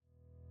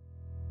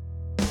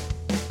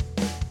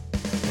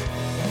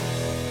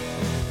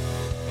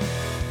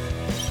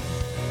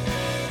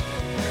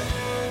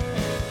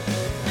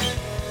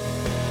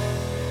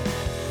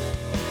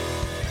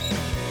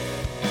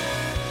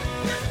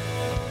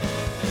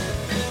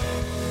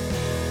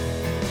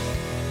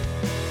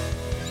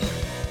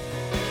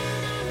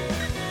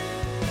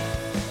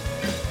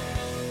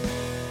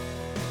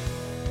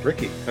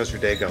Ricky, how's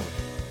your day going?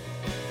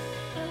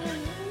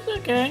 It's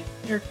okay.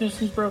 Air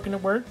conditioning's broken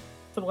at work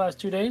for the last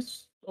 2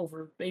 days.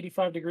 Over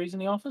 85 degrees in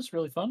the office.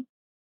 Really fun.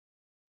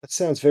 That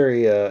sounds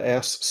very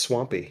ass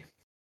swampy.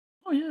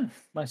 Oh yeah,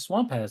 my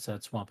swamp ass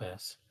had swamp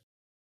ass.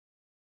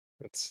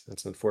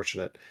 That's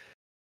unfortunate.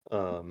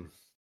 Um,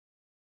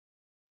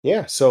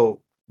 yeah,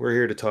 so we're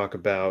here to talk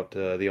about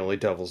the only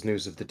Devils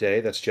news of the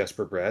day. That's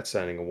Jesper Bratt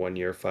signing a 1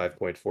 year,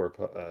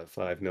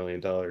 $5.45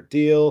 million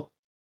deal,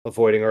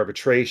 avoiding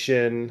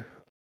arbitration.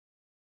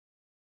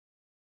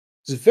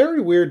 It's a very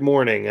weird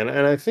morning, and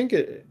I think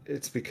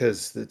it's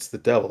because it's the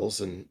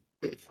Devils and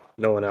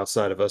no one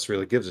outside of us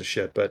really gives a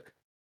shit. But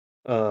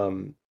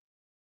um,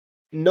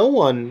 no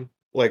one,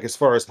 like, as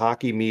far as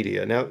hockey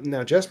media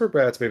now Jesper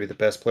Bratt's maybe the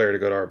best player to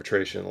go to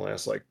arbitration in the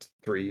last, like,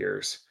 3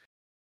 years.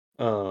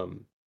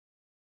 Um,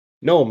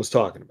 no one was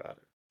talking about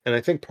it, and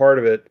I think part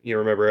of it, you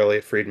remember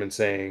Elliot Friedman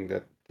saying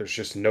that there's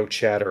just no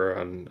chatter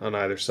on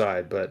either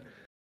side, but,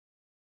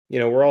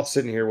 we're all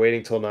sitting here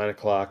waiting till 9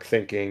 o'clock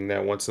thinking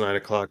that once 9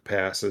 o'clock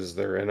passes,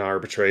 they're in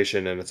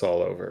arbitration and it's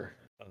all over.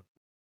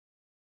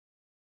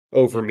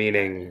 Over Yeah,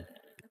 meaning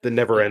the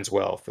never yeah. ends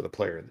well for the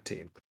player and the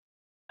team.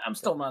 I'm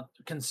still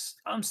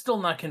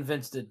not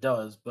convinced it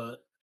does,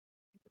 but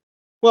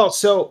Well,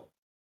 so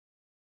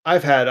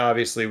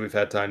obviously, we've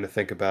had time to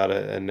think about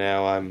it, and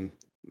now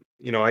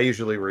I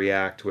usually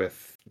react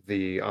with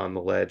the on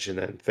the ledge and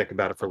then think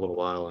about it for a little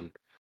while and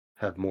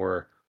have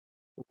more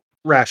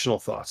rational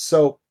thoughts.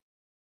 So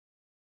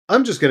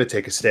I'm just going to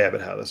take a stab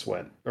at how this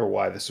went or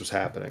why this was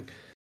happening.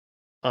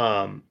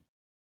 Um,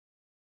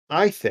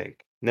 I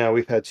think now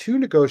we've had two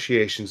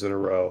negotiations in a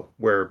row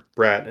where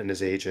Bratt and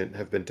his agent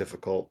have been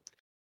difficult.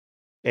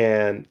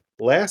 And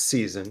last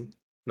season,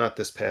 not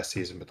this past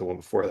season, but the one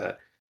before that,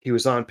 he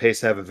was on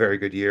pace to have a very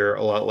good year,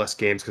 a lot less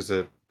games because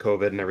of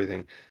COVID and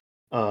everything.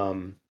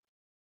 Um,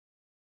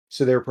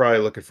 So they were probably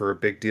looking for a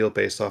big deal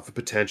based off of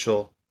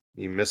potential.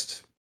 He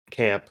missed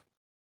camp.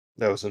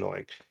 That was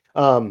annoying.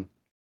 Um,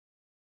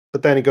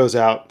 but then he goes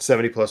out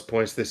 70 plus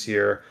points this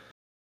year,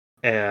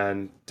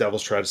 and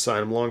Devils try to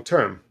sign him long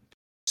term.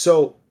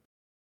 So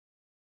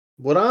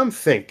what I'm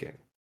thinking,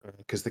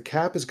 because the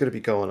cap is going to be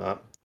going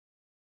up,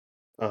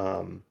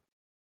 um,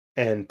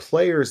 and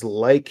players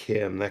like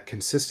him that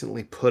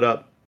consistently put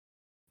up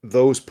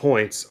those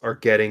points are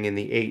getting in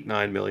the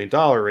 $8-9 million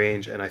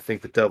range, and I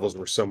think the Devils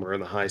were somewhere in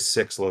the high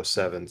six, low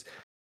sevens.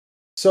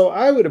 So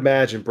I would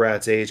imagine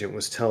Brad's agent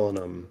was telling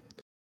him,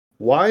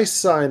 why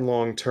sign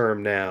long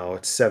term now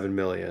at 7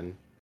 million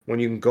when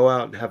you can go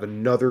out and have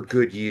another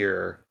good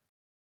year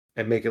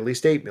and make at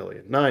least 8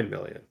 million, 9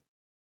 million?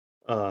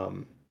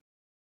 Um,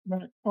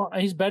 right. Well,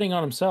 he's betting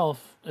on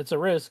himself. It's a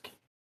risk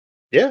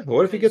yeah,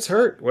 what if he gets because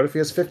hurt? What if he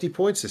has 50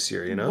 points this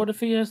year, what if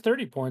he has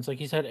 30 points like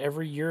he's had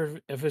every year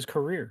of his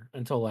career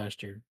until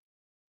last year?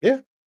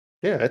 Yeah,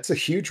 yeah, it's a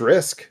huge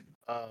risk.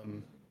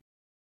 Um,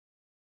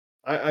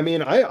 I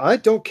mean, I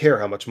don't care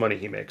how much money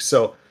he makes.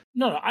 So,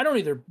 No, I don't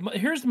either.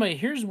 Here's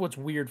what's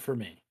weird for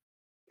me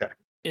okay.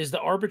 is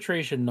the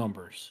arbitration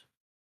numbers.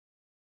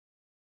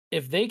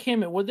 If they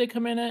came in, would they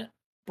come in at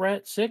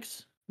Brett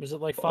 6? Was it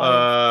like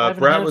five and a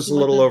Brat half, was a something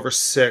like little that? over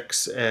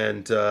six,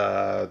 and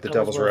the That was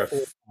Devils were about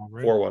at 4,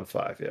 right?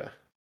 415. Yeah.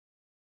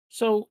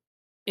 So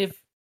if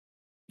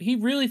he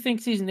really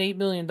thinks he's an $8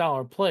 million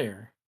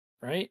player,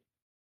 right?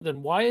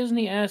 Then why isn't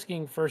he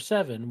asking for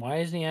 7? Why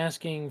isn't he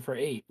asking for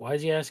 8? Why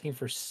is he asking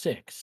for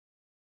 6?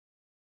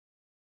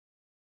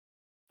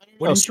 Oh,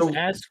 Wouldn't you so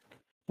ask?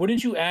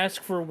 Wouldn't you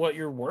ask for what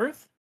you're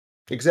worth?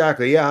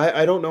 exactly. Yeah,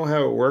 I don't know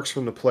how it works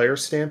from the player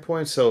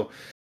standpoint. So,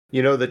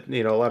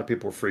 a lot of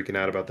people were freaking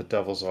out about the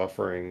Devils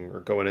offering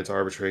or going into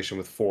arbitration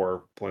with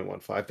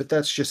 4.15, but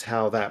that's just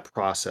how that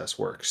process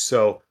works.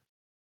 So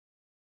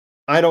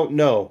I don't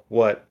know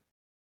what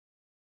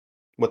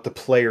the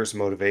player's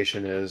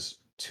motivation is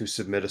to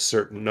submit a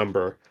certain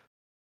number.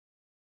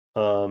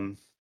 Um,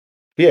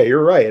 yeah,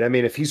 you're right. I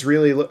mean, if he's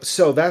really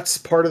so that's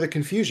part of the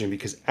confusion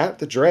because at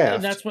the And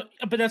draft,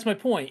 that's my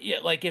point. Yeah,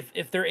 like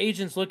if their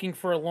agent's looking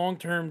for a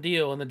long-term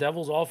deal and the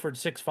Devils offered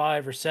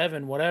 6.5 or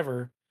 7,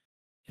 whatever,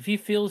 if he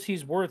feels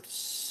he's worth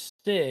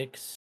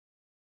 6,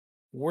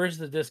 where's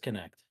the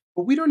disconnect?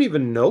 but we don't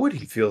even know what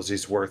he feels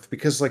he's worth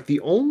because, like, the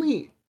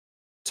only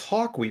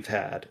talk we've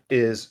had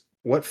is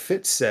what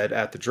Fitz said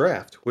at the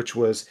draft, which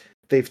was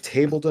they've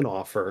tabled an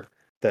offer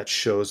that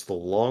shows the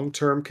long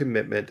term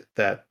commitment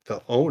that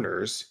the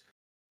owners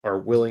are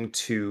willing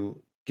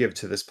to give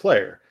to this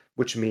player,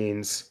 which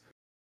means,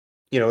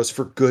 it's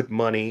for good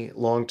money,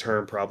 long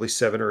term, probably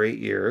 7 or 8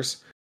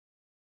 years.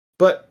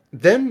 But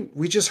then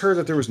we just heard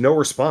that there was no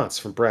response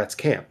from Brad's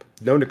camp,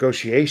 no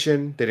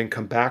negotiation. They didn't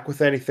come back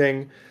with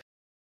anything.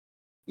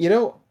 You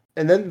know,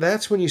 and then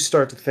that's when you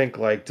start to think,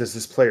 like, does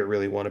this player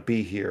really want to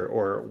be here,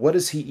 or what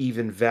is he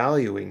even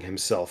valuing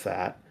himself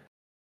at?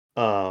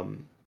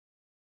 Um,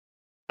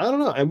 I don't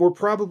know, and we're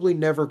probably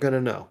never going to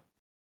know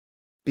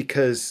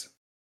because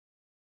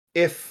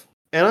if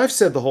and I've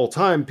said the whole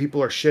time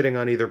people are shitting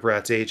on either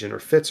Brad's agent or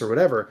Fitz or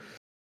whatever,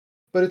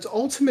 but it's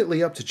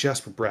ultimately up to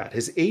Jesper Bratt.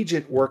 His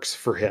agent works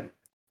for him.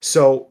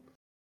 So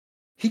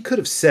he could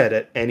have said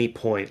at any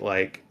point,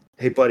 like,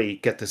 "Hey, buddy,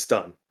 get this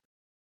done."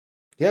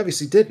 He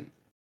obviously didn't.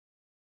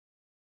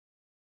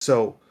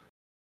 So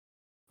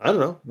I don't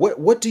know.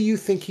 What do you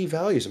think he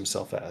values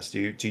himself as?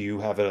 Do you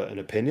have an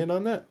opinion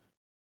on that?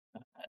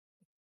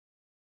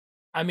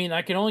 I mean,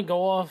 I can only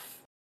go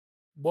off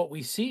what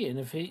we see, and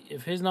if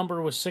his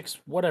number was six,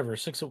 whatever,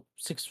 6'1",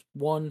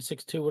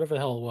 6'2", whatever the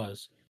hell it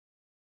was,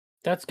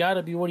 that's got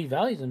to be what he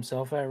values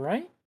himself at,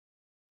 right?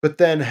 But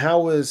then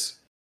how is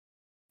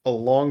a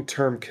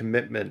long-term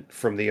commitment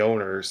from the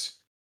owners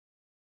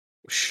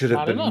should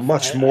have Not been enough.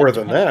 much more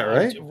than that,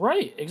 right?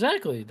 Right,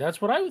 exactly.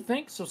 That's what I would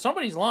think. So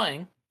somebody's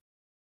lying.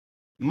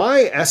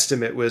 My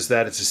estimate was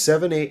that it's a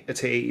 7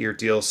 to 8 year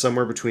deal,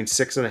 somewhere between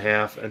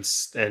 6.5 and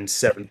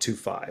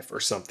 7.25 or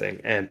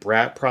something. And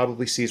Brat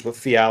probably sees what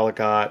Fiala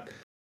got,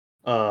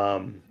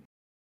 um,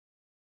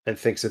 and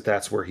thinks that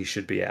that's where he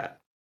should be at.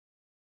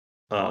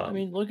 Well, I Um,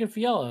 mean, look at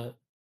Fiala.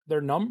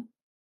 Their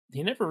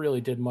he never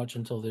really did much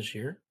until this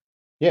year.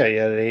 yeah, he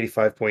had an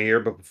 85-point year,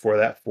 but before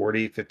that,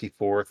 40,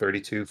 54,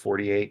 32,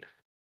 48.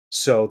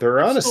 So they're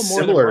That's on a still more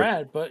than similar,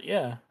 Brad, but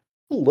yeah,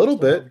 a little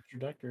still more of bit, a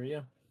trajectory.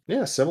 Yeah.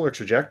 yeah, similar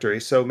trajectory.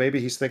 So maybe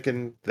he's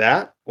thinking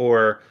that,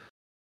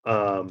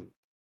 um,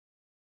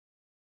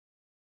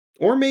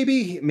 or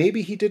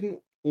maybe he didn't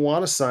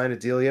want to sign a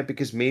deal yet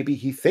because maybe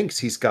he thinks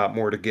he's got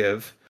more to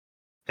give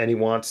and he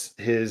wants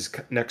his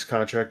next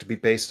contract to be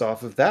based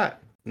off of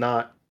that,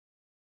 not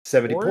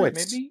 70 Or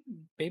points.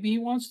 maybe he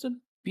wants to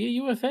be a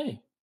UFA.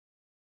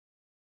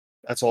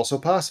 That's also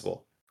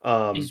possible.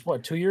 Um, He's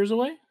what, 2 years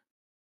away?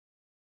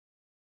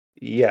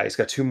 yeah, he's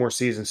got 2 more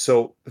seasons.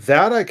 So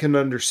that I can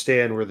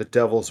understand where the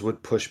Devils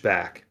would push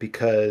back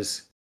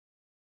because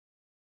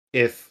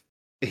if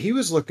he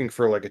was looking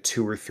for like a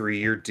 2 or 3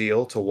 year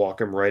deal to walk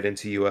him right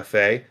into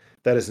UFA,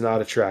 that is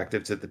not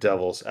attractive to the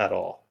Devils at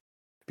all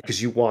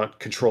because you want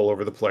control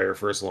over the player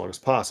for as long as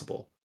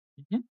possible.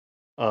 Mhm.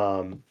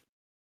 Um,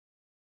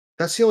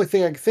 that's the only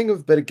thing I can think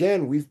of. But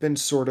again, we've been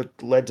sort of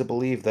led to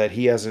believe that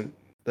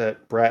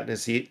that Bratt and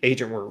his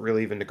agent weren't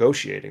really even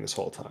negotiating this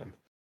whole time.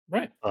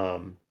 Right.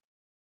 Um,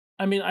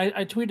 I mean,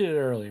 I tweeted it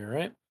earlier,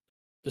 right?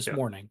 This yeah,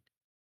 morning.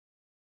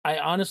 I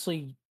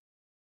honestly,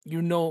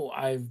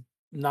 I'm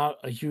not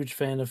a huge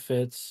fan of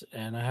Fitz,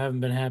 and I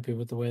haven't been happy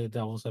with the way the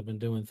Devils have been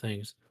doing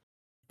things.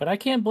 But I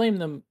can't blame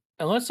them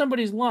unless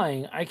somebody's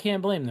lying. I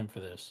can't blame them for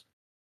this.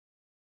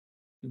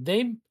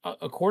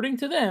 According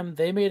to them,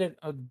 they made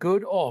a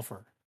good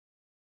offer.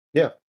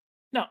 yeah,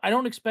 Now, I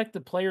don't expect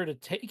the player to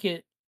take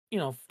it,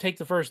 take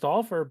the first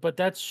offer, but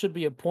that should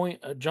be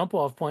a jump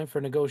off point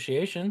for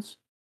negotiations.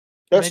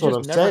 And that's what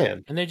I'm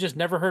saying. they just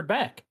never heard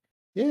back.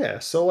 Yeah,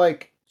 so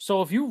like,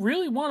 So if you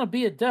really want to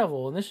be a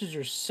devil, and this is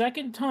your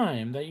second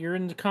time that you're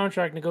in the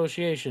contract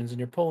negotiations and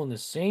you're pulling the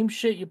same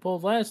shit you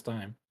pulled last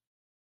time,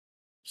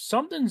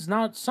 something's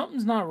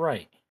not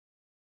right.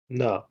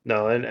 no,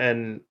 no,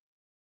 and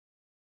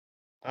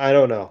I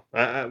don't know.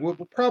 We'll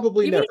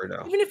probably Even never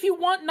know. even if you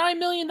want $9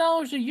 million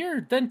a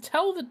year,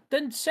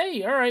 then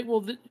say, all right,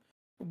 well,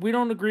 we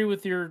don't agree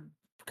with your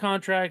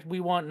contract. We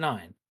want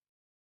nine.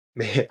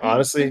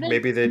 Honestly,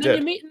 maybe they And then you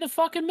did. meet in the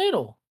fucking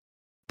middle.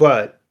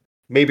 But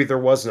maybe there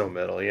was no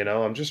middle, you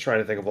know? I'm just trying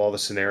to think of all the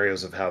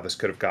scenarios of how this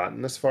could have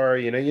gotten this far.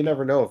 You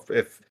never know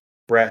if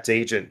Brat's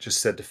agent just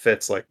said to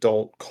Fitz, like,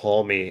 don't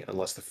call me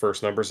unless the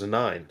first number's a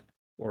nine.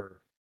 Or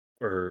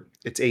or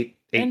it's eight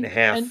and a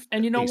half And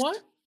at you know what?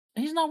 least.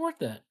 He's not worth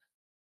that.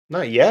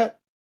 Not yet.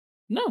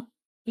 No,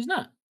 he's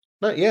not.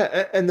 Not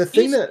yet. And the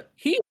thing that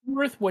He's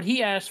worth what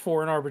he asked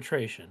for in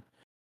arbitration.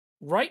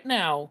 Right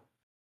now,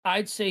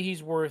 I'd say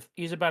he's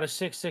about a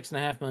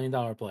 $6.5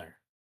 million player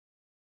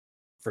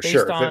for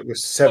sure, based if on it was what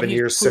 7 he's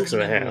years, six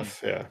proven and a in the league.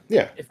 half. Yeah.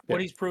 Yeah. If Yeah.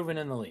 what he's proven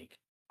in the league,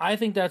 I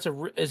think that's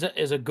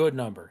is a good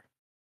number.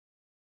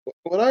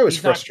 What I was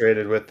He's not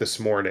frustrated with this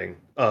morning,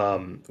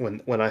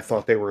 when I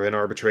thought they were in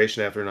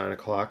arbitration after 9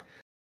 o'clock,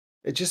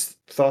 I just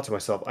thought to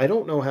myself, I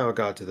don't know how it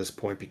got to this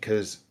point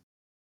because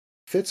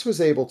Fitz was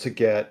able to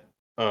get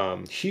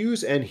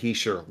Hughes and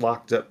Heischer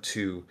locked up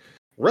to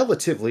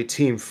relatively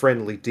team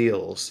friendly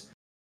deals.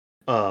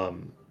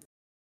 Um,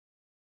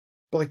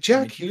 but like I mean,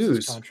 Jack Hughes'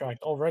 Hughes,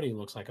 contract already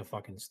looks like a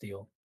fucking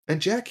steal. and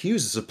Jack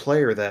Hughes is a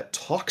player that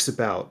talks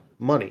about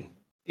money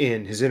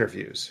in his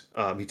interviews.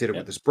 He did it with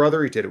Yep. his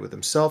brother, he did it with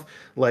himself.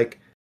 Like,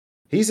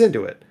 he's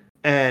into it.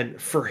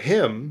 And for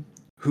him,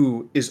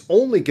 who is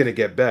only going to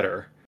get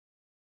better,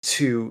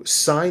 to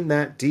sign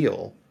that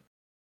deal,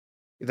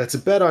 that's a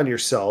bet on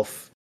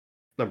yourself,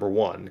 number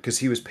one, because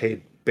he was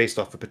paid based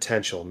off the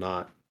potential,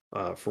 not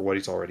for what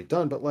he's already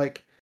done. But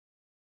like,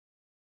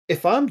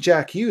 if I'm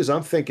Jack Hughes,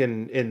 I'm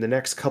thinking in the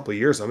next couple of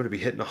years, I'm going to be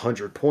hitting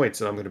 100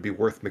 points and I'm going to be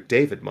worth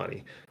McDavid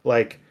money.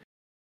 Like,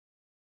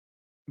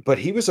 but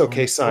he was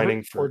okay signing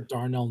Or for,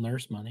 Darnell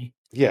Nurse money.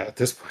 yeah, at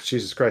this point,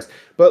 Jesus Christ.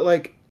 But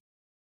like,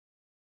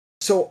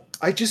 so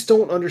I just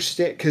don't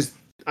understand because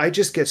I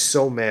just get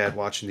so mad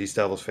watching these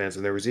Devils fans,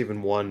 and there was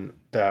even one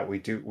that we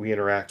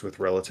interact with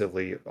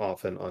relatively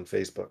often on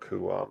Facebook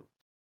who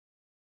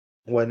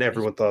when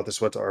everyone Facebook. thought this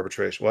went to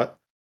arbitration. What?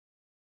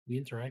 We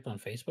interact on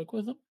Facebook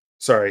with him.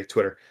 Sorry,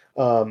 Twitter.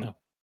 Um, No.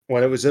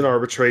 when it was in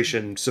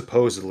arbitration,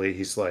 supposedly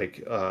he's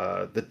like,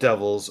 the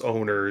Devils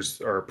owners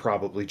are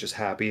probably just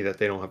happy that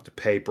they don't have to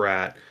pay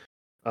Bratt.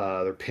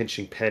 They're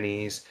pinching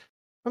pennies.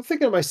 I'm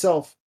thinking to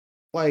myself,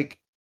 like,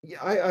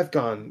 yeah, I've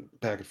gone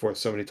back and forth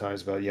so many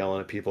times about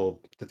yelling at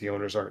people that the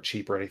owners aren't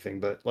cheap or anything,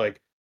 but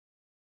like,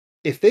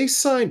 if they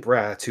sign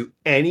Bratt to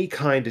any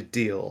kind of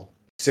deal,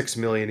 6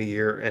 million a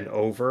year and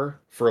over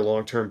for a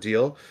long term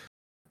deal,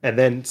 and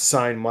then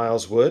sign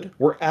Miles Wood,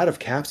 we're out of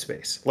cap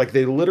space. Like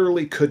they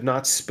literally could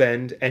not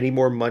spend any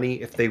more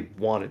money if they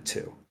wanted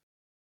to.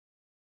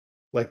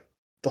 Like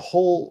the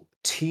whole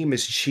team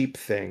is cheap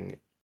thing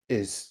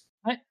is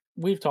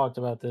We've talked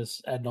about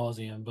this ad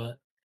nauseum, but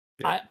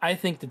yeah, I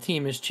think the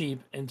team is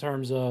cheap in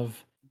terms of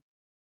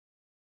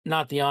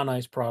not the on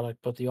ice product,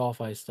 but the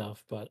off ice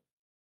stuff. But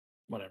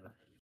whatever.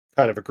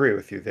 kind of agree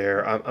with you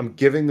there. I'm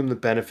giving them the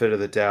benefit of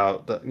the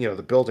doubt that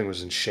the building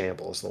was in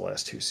shambles the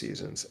last 2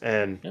 seasons,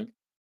 and Yep.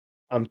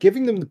 I'm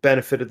giving them the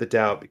benefit of the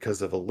doubt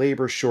because of a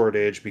labor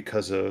shortage,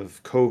 because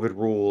of COVID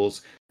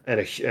rules, and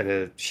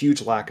a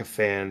huge lack of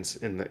fans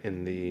in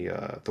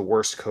the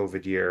worst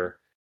COVID year.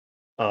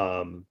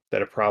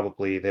 That are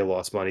probably they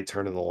lost money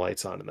turning the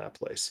lights on in that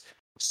place.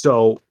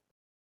 So,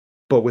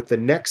 but with the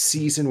next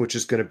season, which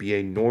is going to be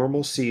a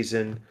normal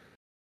season,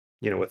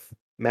 with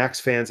max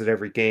fans at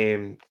every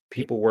game, Yeah.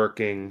 people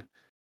working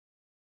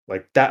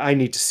like that, I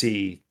need to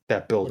see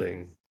that Yeah.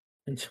 building.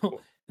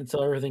 Until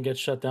until everything gets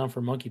shut down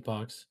for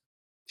monkeypox.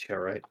 Yeah,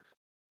 right.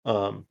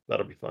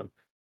 That'll be fun.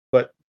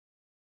 But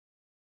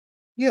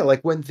yeah,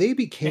 like when they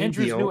became the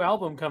Andrew's own, new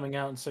album coming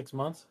out in 6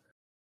 months.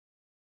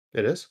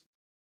 it is.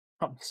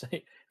 I'm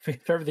saying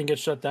if everything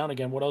gets shut down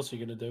again, what else are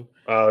you gonna do?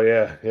 Oh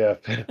yeah, yeah.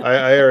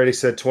 I already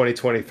said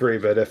 2023,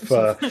 but if It's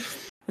a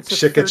it's a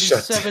shit gets shut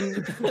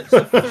 37 it's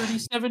a down.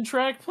 37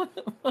 track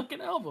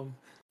fucking album.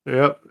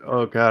 Yep.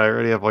 Oh god, I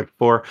already have like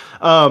four.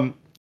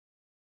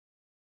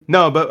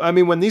 No, but I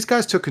mean, when these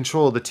guys took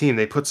control of the team,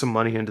 they put some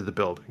money into the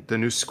building, the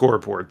new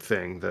scoreboard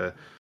thing, the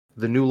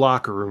new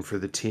locker room for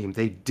the team.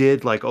 They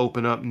did like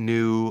open up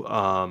new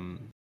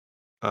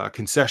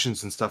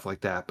concessions and stuff like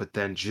that, but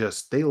then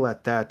just they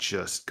let that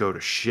just go to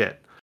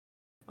shit.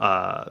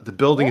 The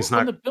building All is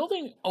when not. the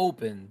building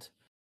opened,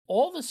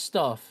 all the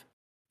stuff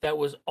that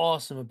was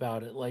awesome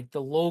about it, like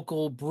the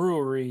local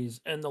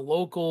breweries and the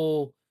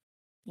local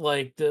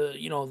like the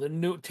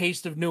new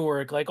taste of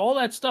Newark, like all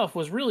that stuff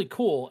was really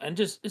cool and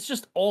just it's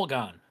just all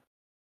gone.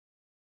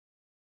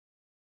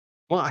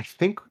 Well, I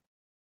think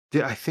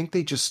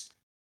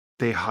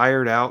they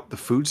hired out the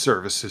food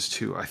services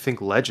to I think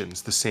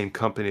Legends, the same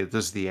company that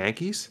does the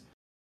Yankees,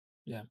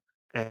 Yeah.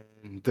 and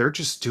they're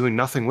just doing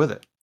nothing with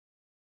it.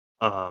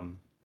 Um,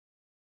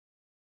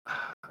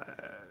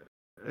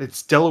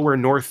 it's Delaware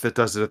North that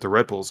does it at the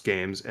Red Bulls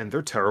games, and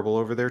they're terrible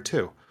over there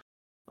too.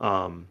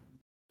 Um,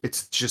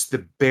 it's just the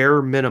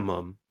bare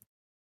minimum.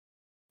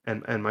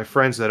 And my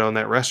friends that own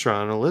that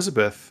restaurant in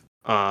Elizabeth,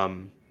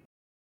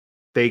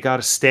 they got a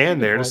You stand can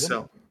there to plug them.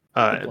 sell. You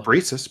can plug them.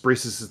 Breezus.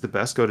 Breezus is the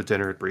best. Go to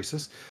dinner at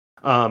Breezus.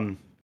 Um,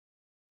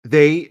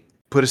 they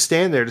put a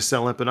stand there to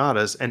sell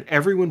empanadas, and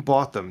everyone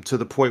bought them to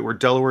the point where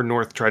Delaware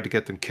North tried to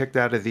get them kicked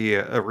out of the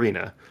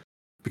arena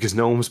because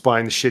no one was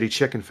buying the shitty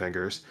chicken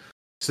fingers.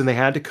 So they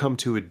had to come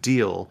to a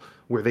deal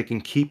where they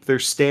can keep their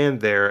stand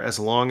there as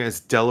long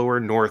as Delaware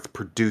North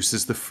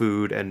produces the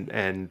food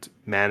and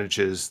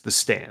manages the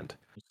stand.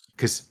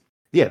 Because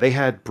yeah, they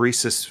had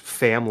Brees's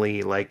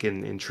family like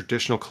in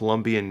traditional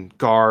Colombian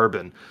garb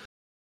and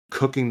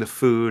cooking the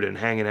food and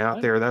hanging out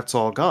I've there. That's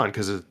all gone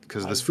because of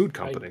this I've food I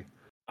company.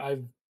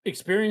 I've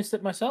experienced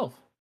it myself.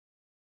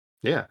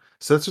 Yeah,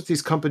 so that's what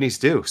these companies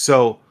do.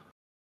 So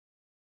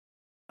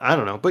I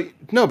don't know, but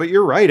no, but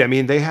you're right. I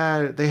mean, they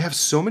have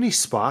so many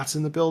spots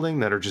in the building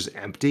that are just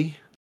empty.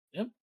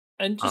 Yep.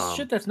 And just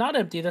shit Um, that's not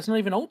empty, that's not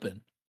even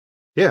open.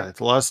 yeah, it's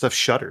a lot of stuff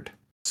shuttered.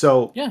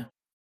 So Yeah.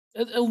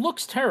 It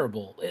looks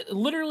terrible.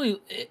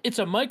 It's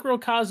a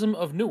microcosm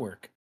of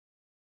Newark.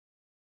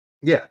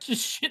 yeah,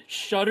 Just shit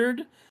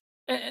shuttered.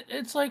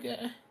 It's like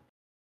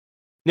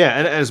yeah,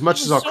 and as it much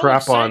as was I'll so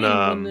crap on,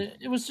 exciting when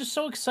it was just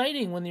so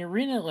exciting when the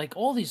arena, like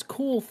all these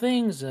cool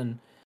things and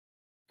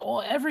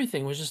all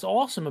everything was just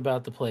awesome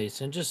about the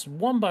place, and just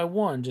one by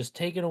one, just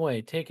taken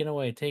away, taken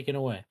away, taken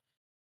away.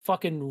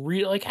 Fucking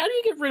Rita, like how do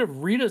you get rid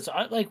of Rita's?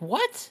 Like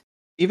what?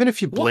 even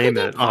if you What could blame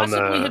that it on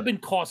possibly have the been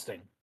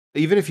costing?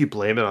 even if you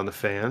blame it on the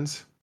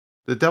fans,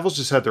 the Devils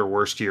just had their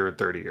worst year in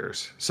 30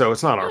 years, so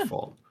it's not our Yeah,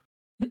 fault.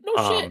 no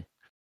Um,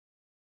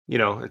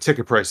 shit.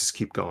 ticket prices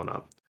keep going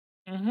up.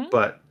 Hmm.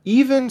 But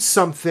even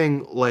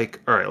something like,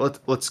 all right,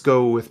 let's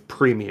go with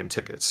premium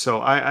tickets. So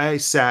I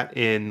sat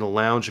in the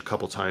lounge a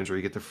couple times where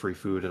you get the free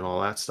food and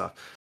all that stuff.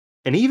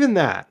 And even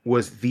that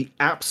was the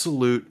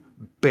absolute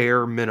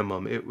bare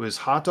minimum. It was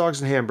hot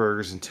dogs and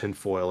hamburgers and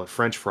tinfoil and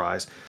French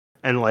fries.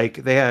 And like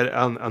they had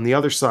on the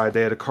other side,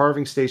 they had a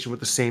carving station with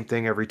the same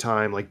thing every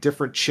time, like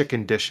different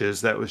chicken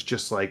dishes that was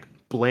just like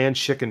bland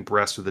chicken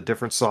breast with a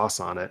different sauce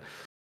on it.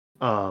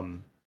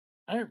 Um,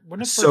 I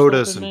when it first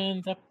sodas opened,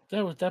 and man,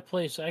 that was that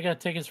place. I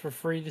got tickets for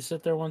free to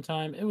sit there one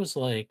time. It was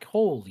like,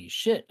 holy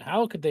shit!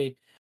 How could they?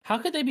 how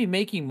could they be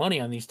making money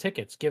on these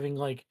tickets, giving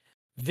like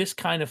this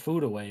kind of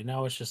food away?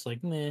 Now it's just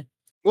like, meh.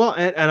 Well,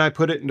 and I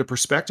put it into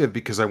perspective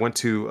because I went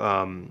to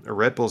a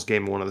Red Bulls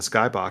game in one of the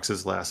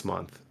skyboxes last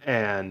month,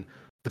 and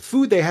the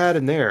food they had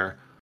in there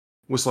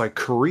was like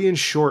Korean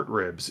short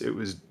ribs. It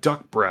was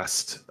duck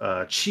breast,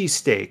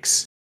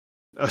 cheesesteaks,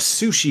 a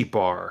sushi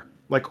bar,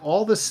 like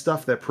all the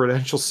stuff that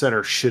Prudential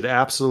Center should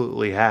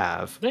absolutely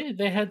have.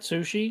 They had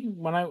sushi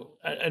when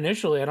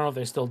initially, I don't know if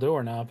they still do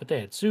or not, but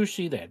they had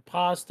sushi, they had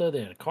pasta,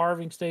 they had a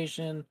carving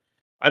station,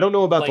 I don't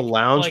know about the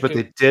lounge, like but a,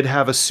 they did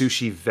have a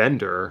sushi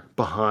vendor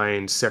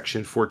behind section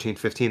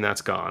 1415.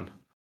 That's gone.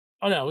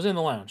 oh no, it was in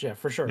the lounge, yeah,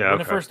 for sure. Yeah,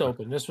 When it okay. first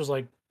opened, this was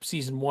like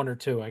season 1 or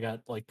 2. I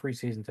got like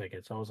preseason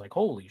tickets. I was like,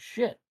 holy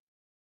shit.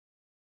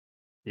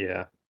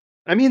 Yeah.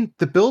 I mean,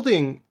 the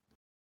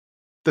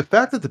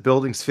fact that the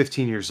building's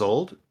 15 years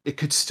old, it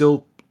could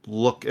still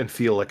look and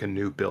feel like a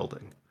new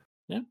building.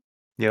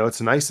 Yeah. It's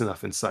nice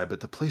enough inside,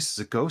 but the place is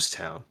a ghost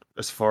town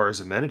as far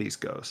as amenities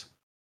goes.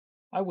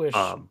 I wish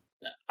Um,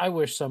 I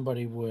wish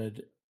somebody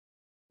would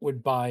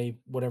buy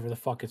whatever the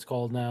fuck it's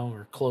called now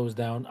or close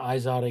down.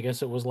 Izod, I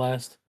guess it was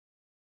last.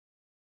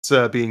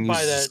 it's being Buy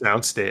used as a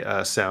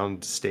that.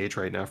 sound stage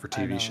right now for I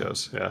TV know.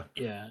 shows. Yeah,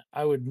 Yeah,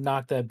 I would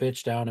knock that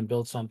bitch down and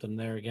build something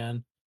there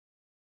again.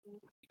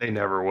 they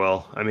never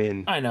will. I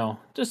mean, I know,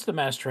 just the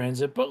mass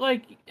transit, but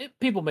like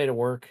people made it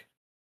work.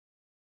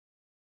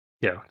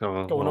 yeah,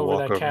 Going I'll over walk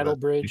that over cattle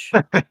bridge.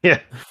 that. Yeah,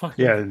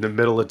 Fucking yeah, in the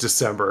middle of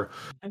December.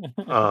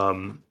 They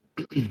Um,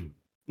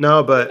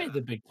 no, but made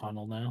the big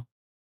tunnel now.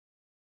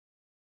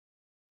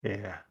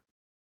 yeah.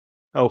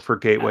 Oh, for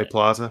Gateway Uh,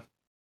 Plaza.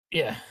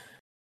 yeah.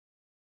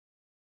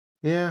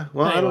 Yeah,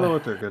 well, I don't know Anyway,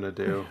 what they're gonna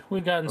do.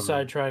 we gotten Um,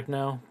 sidetracked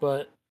now,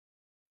 but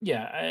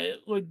yeah,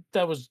 like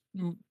that was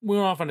we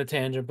went off on a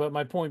tangent. But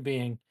my point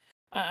being,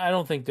 I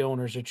don't think the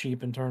owners are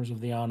cheap in terms of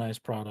the on ice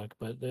product,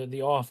 but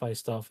the off ice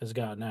stuff has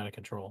gotten out of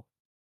control.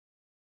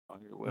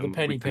 The we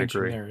penny can pinching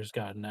agree. there has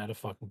gotten out of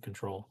fucking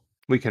control.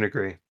 We can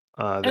agree.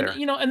 And There.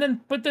 and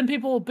then but then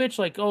people will bitch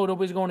like, oh,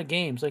 nobody's going to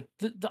games. Like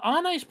the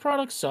on ice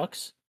product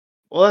sucks.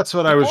 Well, that's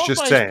what I was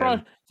just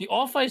saying. The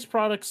off ice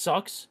product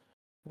sucks.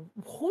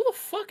 Who the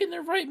fuck in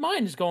their right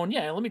mind is going,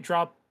 yeah, let me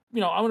drop, I'm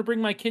gonna bring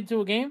my kid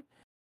to a game.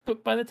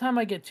 But by the time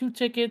I get 2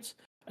 tickets,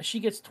 she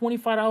gets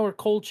 $25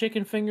 cold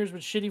chicken fingers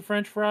with shitty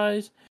French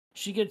fries.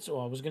 She gets,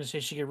 I was gonna say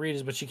she get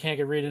Ritas, but she can't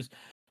get Ritas.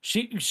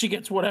 She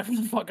gets whatever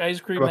the fuck ice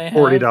cream About they have.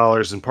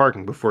 $40 in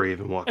parking before you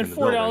even walk And in the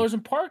building. $4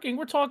 in parking.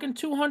 We're talking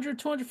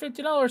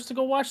 $250 to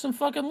go watch them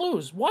fucking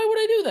lose. Why would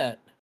I do that?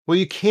 Well,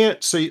 you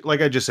can't.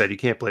 Like I just said, you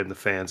can't blame the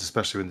fans,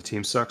 especially when the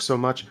team sucks so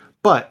much.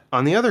 But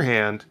on the other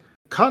hand,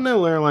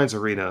 Continental Airlines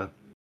Arena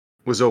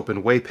was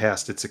open way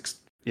past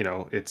its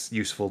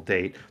useful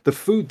date. The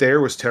food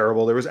there was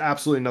terrible. There was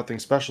absolutely nothing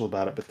special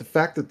about it. But the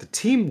fact that the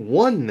team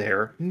won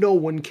there, no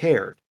one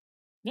cared.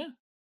 Yeah.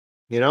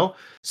 You know.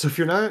 So if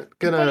you're not But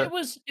gonna,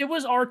 it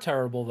was our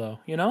terrible though,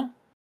 you know?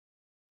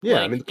 yeah,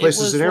 I mean Like the it place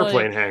is an was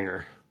airplane like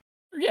hangar.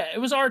 yeah, it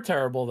was our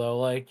terrible though.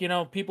 Like,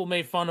 people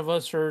made fun of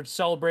us for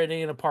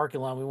celebrating in a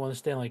parking lot. We won the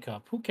Stanley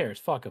Cup. Who cares?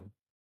 Fuck them.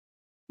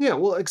 Yeah,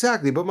 well,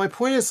 exactly. But my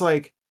point is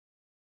like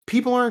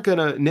people aren't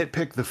gonna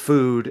nitpick the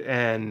food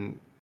and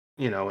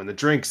the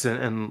drinks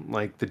and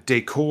like the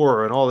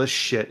decor and all this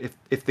shit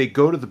if they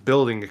go to the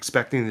building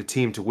expecting the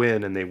team to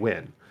win and they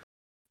win.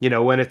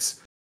 When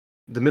it's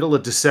the middle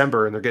of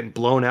December and they're getting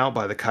blown out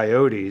by the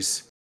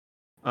Coyotes,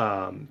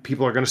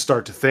 people are gonna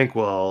start to think,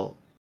 well,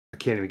 I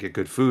can't even get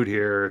good food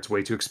here. It's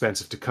way too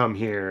expensive to come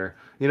here.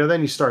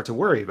 Then you start to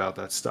worry about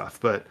that stuff.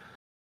 But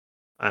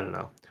I don't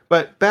know.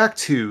 But back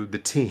to the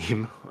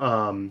team.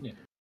 Yeah.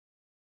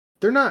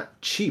 They're not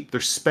cheap. They're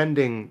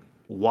spending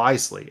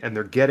wisely and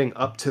they're getting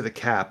up to the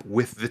cap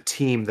with the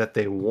team that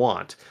they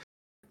want.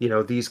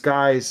 These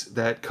guys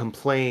that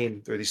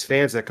complain or these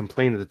fans that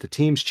complain that the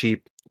team's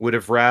cheap would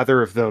have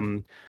rather of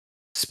them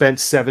spent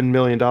 $7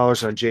 million on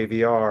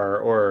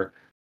JVR or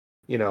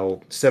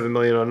 7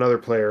 million on another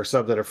player or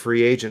something, a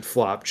free agent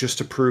flop just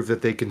to prove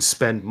that they can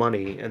spend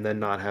money and then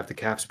not have the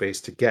cap space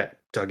to get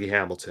Dougie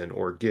Hamilton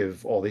or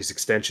give all these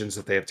extensions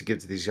that they have to give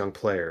to these young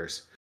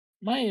players.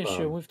 My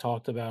issue, Um, we've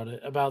talked about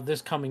it, about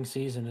this coming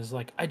season is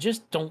like I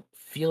just don't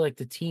feel like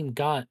the team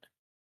got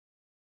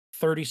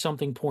 30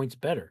 something points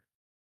better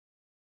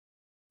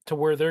to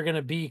where they're going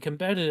to be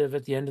competitive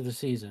at the end of the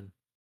season.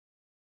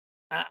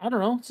 I don't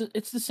know.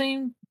 It's the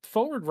same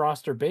forward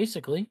roster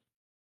basically.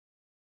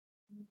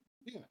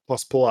 yeah.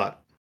 Plus Palat.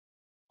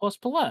 Plus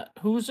Palat,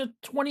 who's a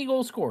 20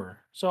 goal scorer.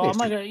 So I'm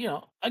not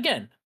gonna,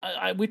 again,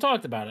 we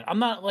talked about it. I'm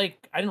not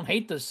like I don't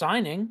hate the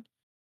signing.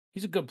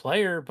 He's a good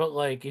player, but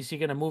like, is he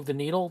gonna move the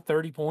needle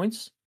 30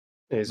 points?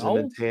 He's an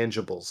No.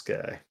 intangibles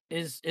guy.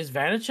 Is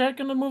Vanacek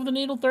gonna move the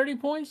needle 30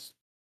 points?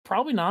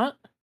 Probably not.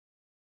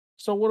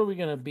 So what are we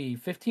gonna be?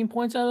 15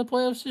 points out of the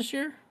playoffs this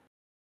year?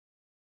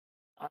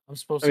 I'm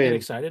supposed I to get mean,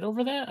 excited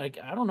over that? Like,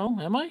 I don't know.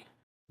 Am I?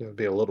 it would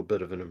be a little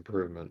bit of an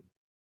improvement.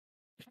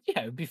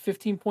 Yeah, it'd be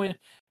 15 point.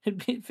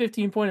 It'd be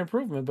 15-point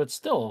improvement, but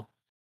still,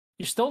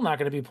 you're still not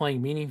going to be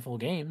playing meaningful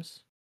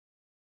games.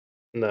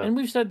 No. And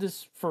we've said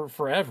this for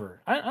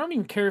forever. I don't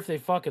even care if they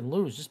fucking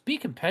lose. Just be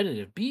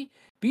competitive. Be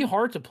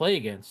hard to play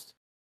against.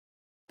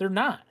 They're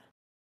not.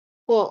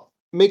 Well,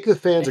 make the They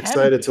fans haven't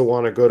excited been. to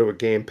wanna go to a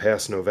game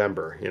past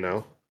November, you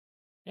know?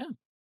 Yeah.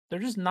 They're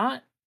just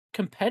not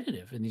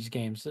competitive in these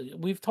games.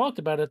 We've talked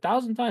about it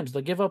 1,000 times.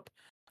 They give up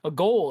a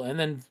goal and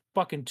then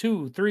fucking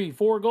 2, 3,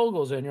 4 goal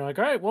goes in. You're like,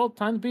 all right, well,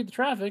 time to beat the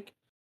traffic.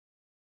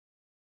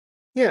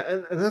 Yeah,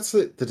 and that's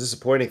the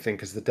disappointing thing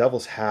because the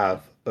Devils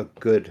have a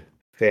good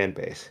fan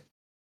base.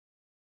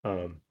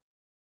 Um,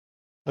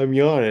 I'm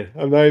yawning.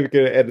 I'm not even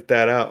gonna edit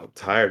that out. I'm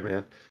tired, man.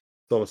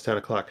 It's almost 10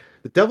 o'clock.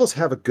 The Devils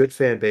have a good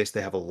fan base.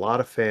 They have a lot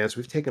of fans.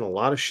 We've taken a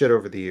lot of shit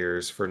over the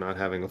years for not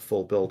having a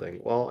full building.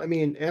 Well, I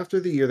mean, after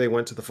the year they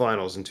went to the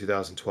finals in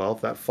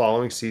 2012, that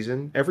following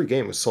season, every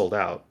game was sold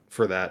out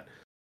for that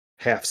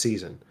half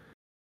season.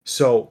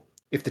 So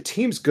if the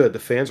team's good, the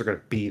fans are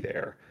gonna be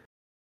there.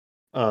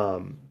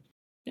 Um,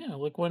 Yeah,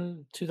 like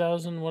when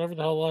 2000, whatever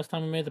the hell the last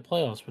time we made the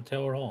playoffs with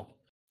Taylor Hall.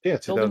 yeah,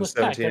 Building was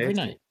packed 2017, every 18.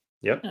 night.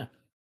 Yep. Yeah.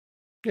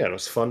 Yeah, it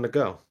was fun to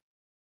go.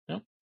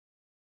 Yep.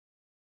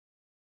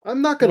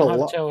 I'm not We gonna don't have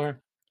a lie.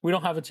 Taylor. We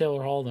don't have a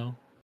Taylor Hall though.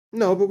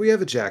 No, but we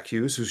have a Jack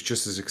Hughes who's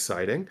just as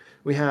exciting.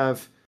 We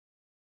have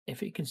If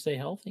he can stay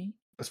healthy.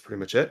 that's pretty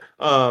much it.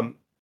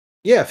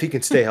 Yeah, if he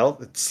can stay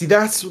healthy. See,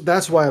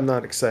 that's why I'm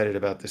not excited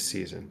about this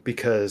season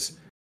because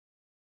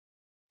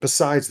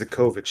besides the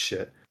COVID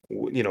shit,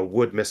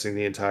 Wood missing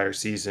the entire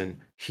season,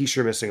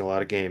 Heischer missing a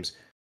lot of games,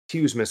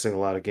 Hughes missing a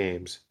lot of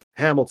games,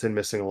 Hamilton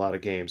missing a lot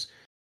of games,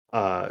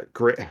 not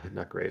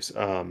Graves,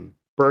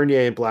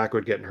 Bernier and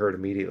Blackwood getting hurt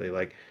immediately.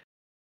 Like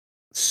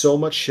so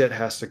much shit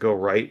has to go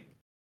right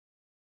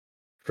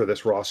for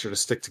this roster to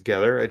stick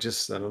together. I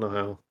don't know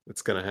how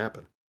it's gonna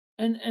happen.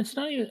 And it's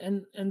not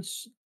even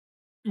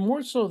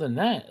more so than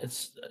that.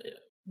 It's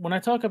when I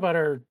talk about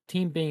our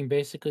team being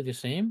basically the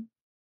same,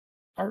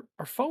 our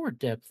forward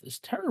depth is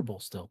terrible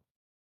still.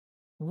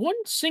 One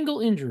single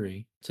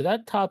injury to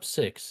that top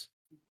 6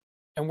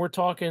 and we're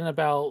talking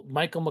about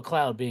Michael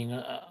McLeod being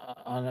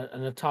on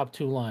the top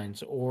 2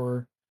 lines or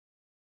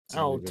I It's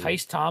not don't know, even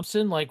Tice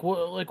Thompson,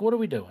 what are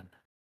we doing?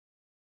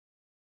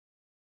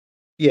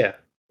 Yeah.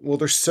 Well,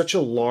 there's such a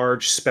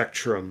large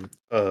spectrum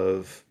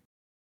of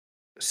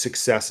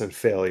success and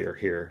failure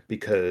here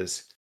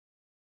because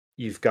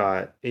you've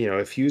got,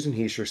 if Hughes and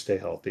Heischer stay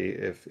healthy,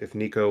 if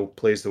Nico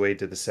plays the way he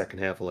did the second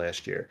half of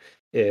last year,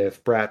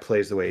 if Bratt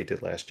plays the way he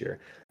did last year,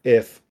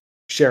 if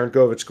Sharon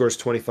Govich scores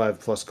 25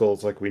 plus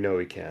goals like we know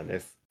he can,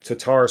 if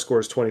Tatar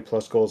scores 20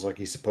 plus goals like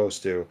he's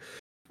supposed to,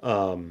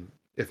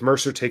 if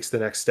Mercer takes the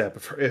next step,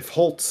 if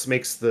Holtz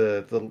makes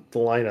the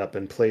lineup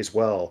and plays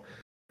well,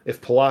 if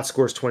Palat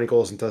scores 20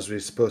 goals and does what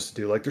he's supposed to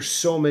do, like there's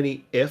so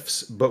many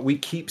ifs, but we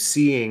keep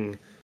seeing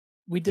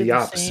We did the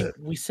the same opposite.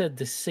 we said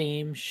the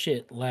same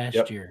shit last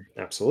Yep, year.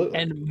 absolutely.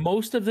 And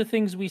most of the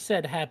things we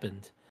said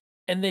happened,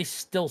 and they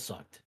still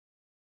sucked.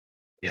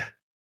 Yeah.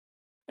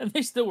 And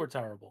they still were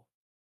terrible.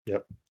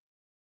 Yep.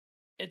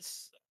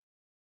 It's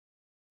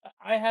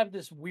I have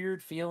this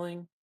weird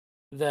feeling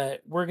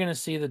that we're gonna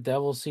see the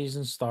Devil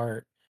season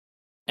start,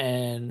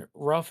 and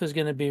Ruff is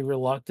gonna be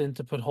reluctant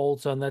to put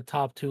Holtz on that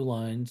top 2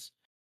 lines.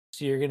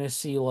 So you're gonna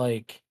see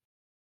like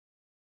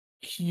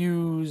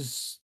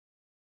Hughes,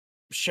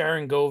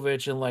 Sharon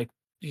Govich, and like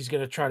he's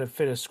gonna try to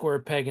fit a square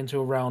peg into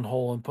a round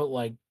hole and put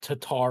like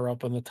Tatar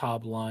up on the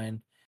top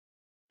line,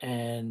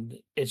 and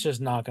it's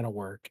just not gonna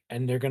work.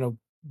 And they're gonna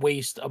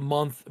waste a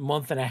month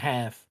and a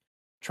half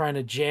trying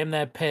to jam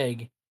that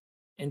peg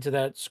into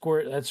that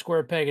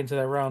square peg into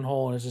that round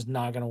hole, and it's just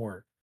not gonna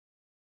work.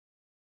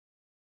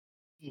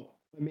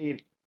 I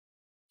mean,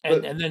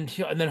 And but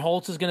and then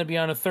Holtz is gonna be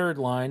on a third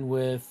line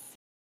with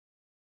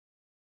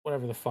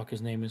whatever the fuck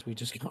his name is. We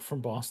just got from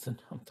Boston.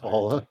 I'm tired too.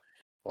 Paula,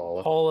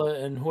 Paula. Paula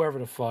and whoever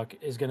the fuck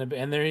is gonna be,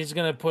 and then he's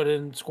gonna put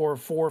in score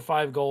 4 or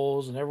 5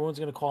 goals, and everyone's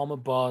gonna call him a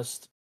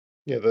bust.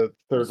 Yeah, the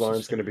third It's line's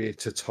just going to gonna, be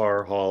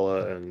Tatar,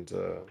 Hala, and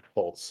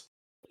Holtz.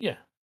 yeah,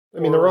 I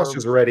mean, the or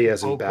roster's already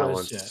as Boquist, yeah,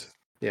 imbalanced.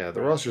 Yeah,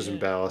 the right, roster's yeah,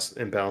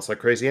 imbalanced like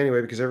crazy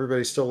anyway because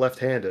everybody's still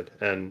left-handed.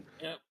 And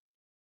yeah.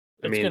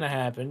 I It's mean, gonna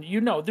happen.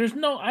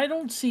 I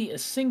don't see a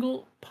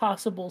single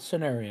possible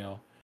scenario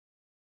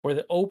where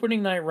the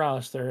opening night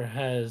roster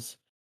has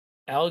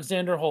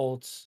Alexander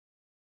Holtz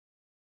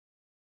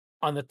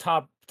on the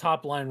top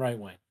line right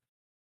wing.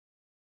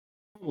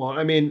 well,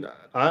 I mean,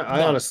 I None.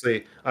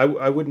 honestly, I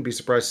wouldn't be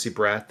surprised to see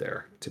Bratt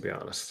there, to be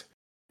honest.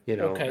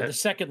 Okay, the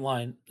second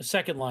line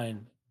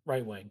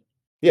right wing.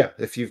 Yeah,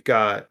 if you've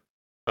got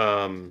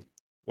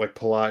like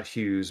Palat,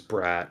 Hughes,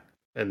 Bratt,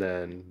 and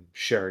then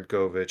Sharon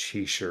Govich,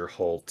 Heischer,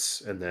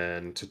 Holtz, and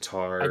then I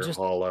Tatar, just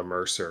Hala,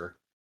 Mercer.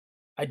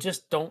 I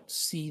just don't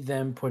see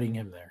them putting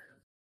him there.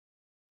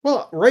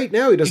 Well, right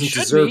now he He doesn't should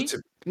deserve be,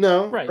 to.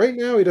 No, right. right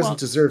now he doesn't Well,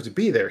 deserve to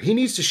be there. He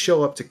needs to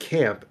show up to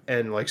camp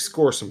and like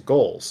score some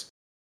goals.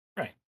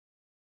 right.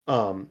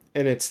 And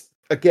it's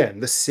again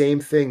the same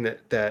thing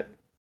that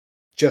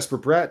Jesper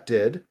Bratt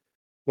did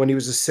when he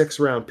was a 6th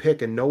round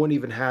pick and no one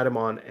even had him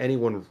on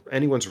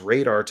anyone's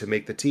radar to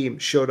make the team.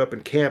 Showed up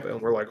in camp and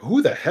we're like,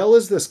 who the hell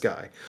is this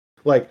guy?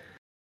 Like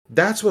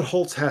That's what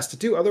Holtz has to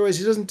do. Otherwise,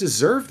 he doesn't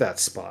deserve that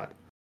spot.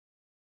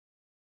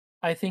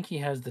 I think he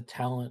has the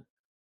talent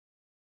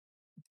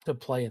to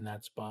play in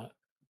that spot,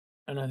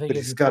 and I think But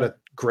if he's you got put to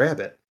grab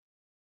it.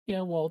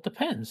 yeah, well, it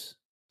depends.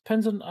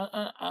 Depends on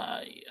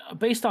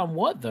based on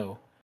what though.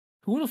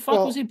 Who the fuck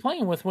was Well, he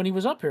playing with when he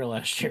was up here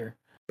last year?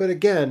 but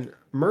again,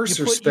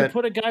 Mercer You spent.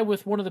 put a guy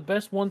with one of the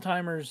best one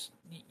timers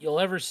you'll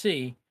ever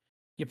see.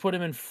 You put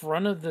him in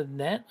front of the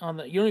net on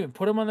the. You don't even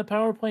put him on the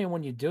power play, and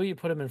when you do, you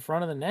put him in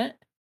front of the net.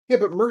 Yeah,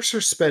 but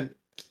Mercer spent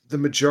the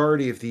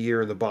majority of the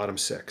year in the bottom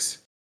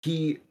six.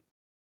 He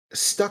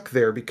stuck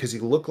there because he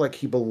looked like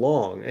he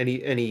belonged, and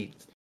he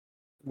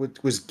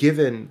was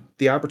given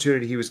the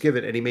opportunity he was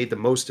given, and he made the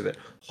most of it.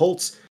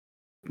 Holtz,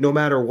 no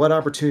matter what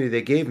opportunity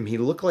they gave him, he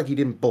looked like he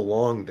didn't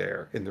belong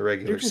there in the They're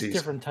regular just season.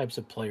 different types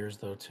of players,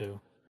 though, too.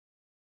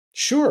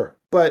 Sure,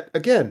 but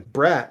again,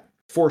 Bratt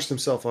forced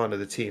himself onto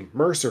the team.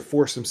 Mercer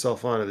forced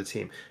himself onto the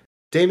team.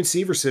 Damon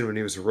Severson, when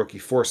he was a rookie,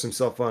 forced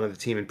himself onto the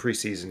team in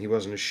preseason. He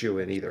wasn't a shoe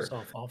in Forced either.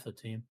 himself off the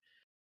team.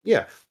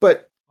 Yeah,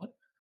 but What?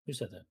 Who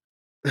said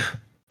that?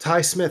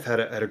 Ty Smith had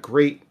a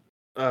great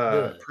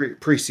Ugh.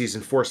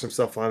 preseason, forced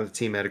himself onto the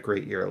team, had a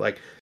great year. Like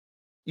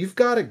you've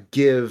got to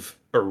give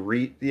a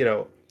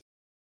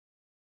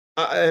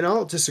and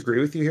I'll disagree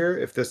with you here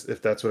if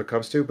that's what it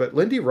comes to. But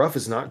Lindy Ruff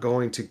is not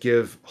going to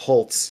give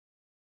Holtz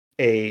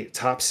a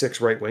top six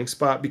right wing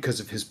spot because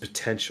of his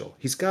potential.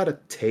 He's got to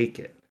take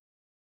it.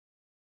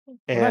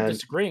 I'm not And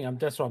disagreeing.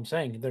 That's what I'm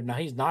saying. They're not.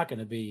 He's not going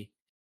to be.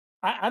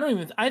 I don't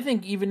even. I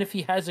think even if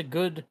he has a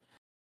good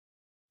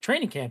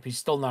training camp, he's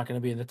still not going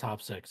to be in the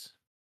top six.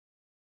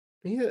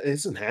 he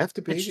doesn't have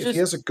to It's be. If he just.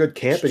 has a good It's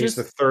camp and he's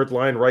the just. third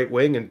line right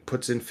wing and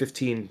puts in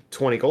 15,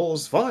 20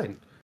 goals, fine.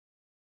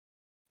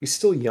 He's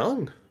still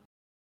young.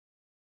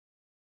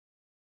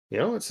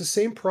 It's the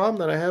same problem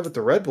that I have with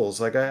the Red Bulls.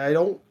 Like, I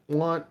don't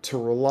want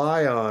to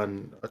rely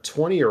on a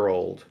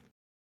 20-year-old,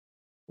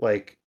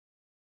 like,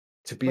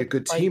 to be a But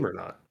good like team or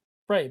not.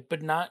 right,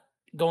 but not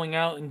going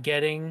out and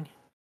getting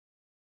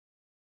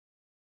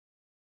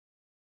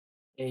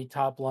a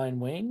top line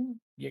wing.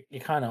 You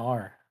kind of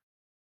are.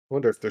 I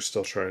wonder if they're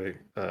still trying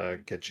to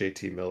get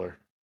JT Miller.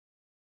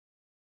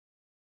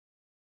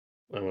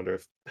 I wonder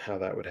if how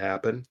that would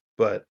happen.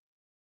 But,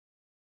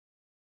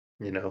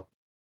 you know,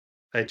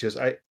 I just,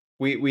 I,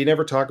 we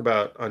never talk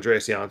about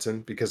Andreas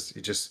Janssen because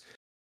you just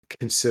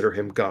consider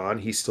him gone.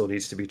 He still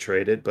needs to be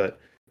traded, but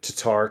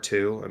Tatar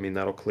too. I mean,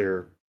 that'll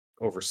clear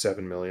over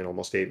 7 million,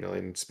 almost 8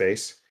 million in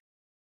space.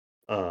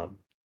 Um,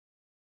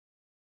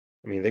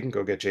 I mean, they can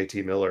go get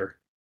JT Miller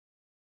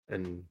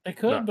and They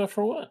could, not but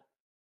for what?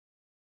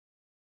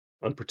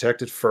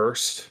 unprotected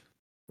first.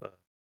 Uh,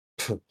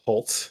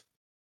 Holtz,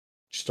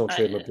 just don't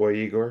trade my I boy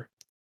Igor.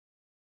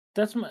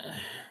 that's my.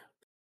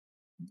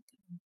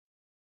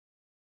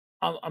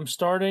 I'm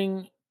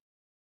starting.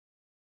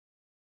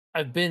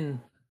 I've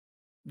been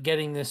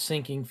getting this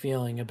sinking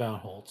feeling about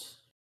Holtz,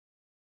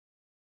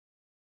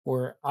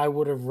 where I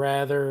would have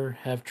rather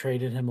have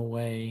traded him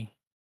away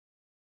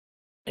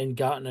and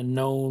gotten a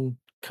known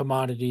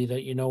commodity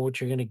that you know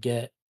what you're going to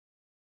get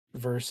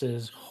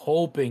versus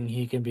hoping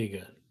he can be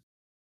good.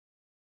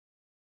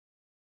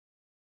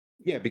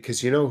 Yeah,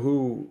 because you know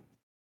who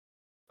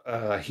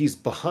he's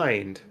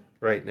behind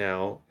right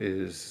now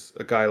is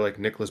a guy like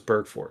Nicholas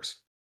Bergfors.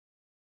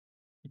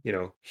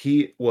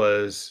 He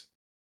was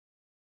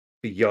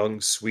a young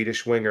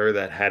Swedish winger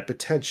that had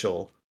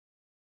potential,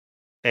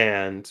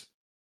 and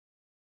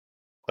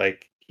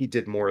like he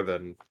did more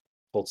than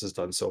Holtz has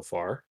done so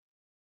far.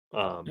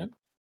 Yep. I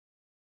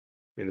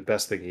mean, the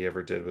best thing he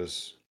ever did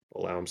was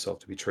allow himself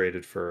to be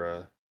traded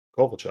for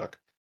Kovalchuk,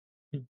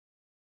 Mm.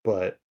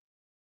 but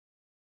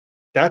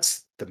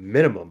that's the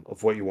minimum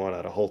of what you want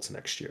out of Holtz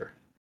next year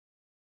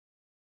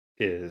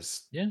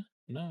is Yeah.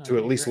 No, to I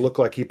at least agree. look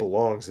like he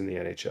belongs in the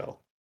NHL.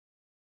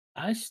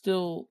 I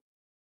still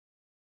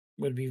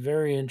would be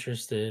very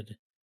interested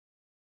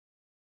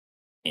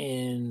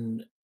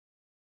in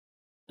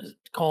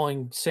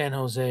calling San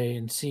Jose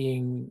and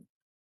seeing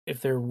if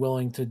they're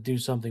willing to do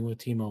something with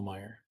Timo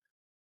Meyer.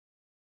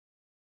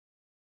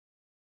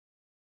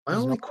 My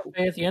He's no only more qu-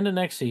 pay at the end of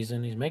next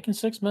season. He's making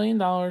 $6 million.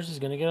 He's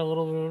going to get a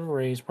little bit of a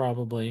raise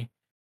probably.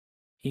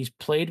 He's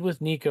played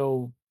with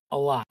Nico a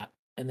lot,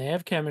 and they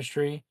have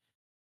chemistry.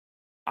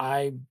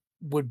 I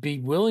would be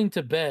willing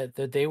to bet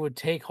that they would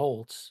take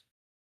Holtz,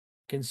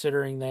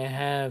 considering they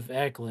have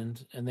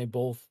Eklund and they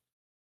both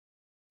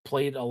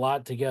played a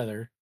lot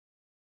together.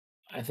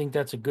 I think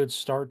that's a good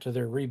start to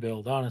their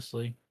rebuild,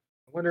 honestly.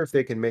 I wonder if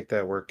they can make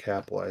that work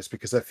cap-wise,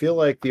 because I feel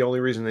like the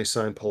only reason they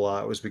signed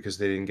Palat was because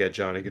they didn't get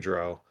Johnny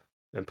Gaudreau,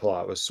 and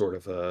Palat was sort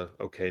of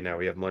okay, now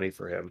we have money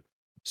for him.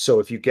 So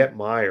if you get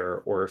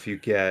Meyer or if you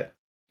get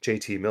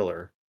JT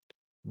Miller,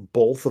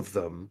 both of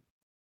them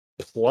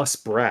plus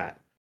Bratt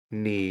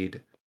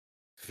need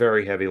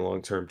very heavy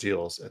long-term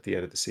deals at the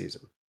end of the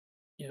season.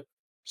 Yep.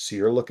 So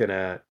you're looking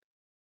at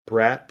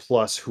Bratt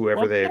plus Well,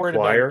 whoever they I'm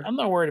acquire.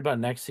 not worried about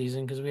next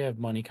season because we have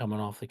money coming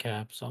off the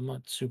cap, so I'm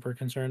not super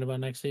concerned about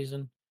next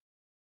season.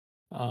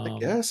 I Um,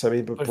 guess. I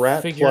mean, but but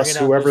Bratt figuring plus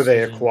it out whoever this they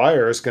season,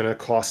 acquire is going to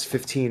cost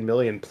 15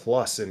 million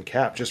plus in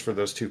cap just for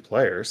those two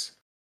players.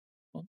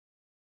 well,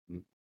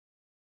 Mm.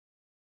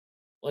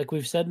 like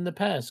we've said in the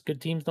past, good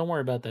teams don't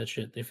worry about that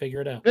shit. They figure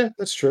it out. Yeah,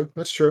 that's true.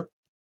 That's true.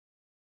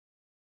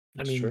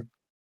 I That's true. mean,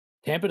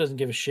 Tampa doesn't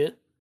give a shit.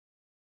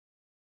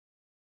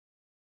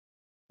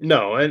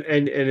 No, and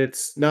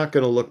it's not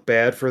going to look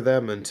bad for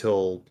them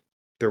until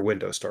their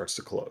window starts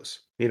to close.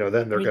 Then I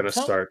they're mean, going to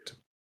start.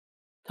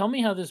 tell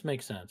me how this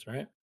makes sense,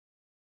 right?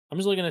 I'm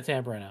just looking at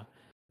Tampa right now.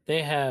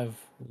 They have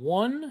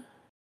one,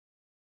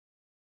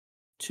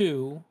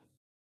 two,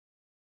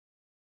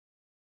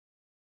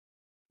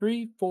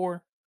 three,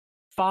 four,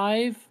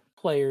 five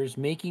players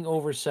making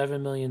over $7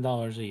 million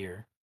a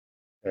year.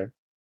 Okay.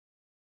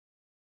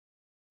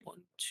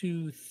 One,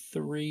 two,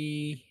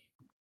 three,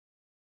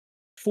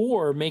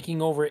 four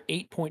making over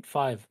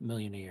 8.5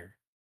 million a year.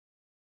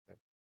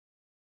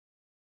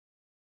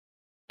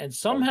 And Well,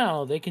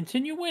 somehow they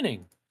continue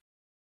winning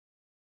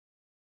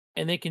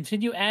and they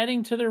continue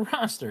adding to their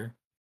roster.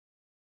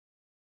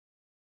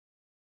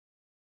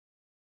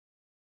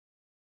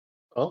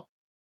 well,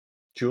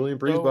 Julian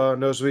So Breesbaugh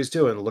knows what he's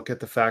doing. Look at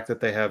the fact that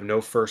they have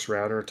no first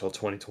rounder until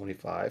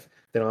 2025.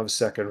 They don't have a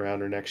second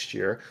rounder next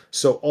year.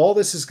 So all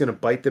this is going to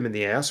bite them in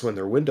the ass when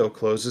their window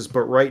closes.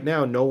 But right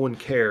now, no one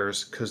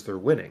cares because they're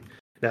winning.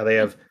 Now they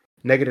yeah, have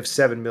negative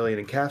 7 million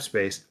in cap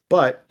space,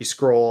 but you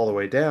scroll all the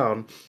way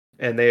down,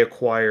 and they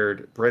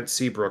acquired Brent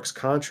Seabrook's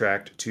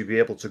contract to be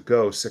able to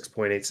go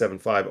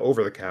 6.875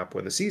 over the cap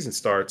when the season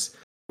starts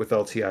with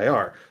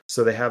LTIR.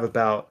 So they have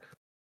about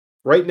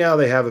right now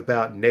they have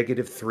about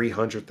negative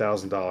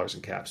 $300,000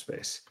 in cap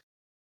space.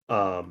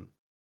 Um,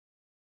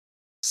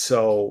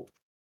 so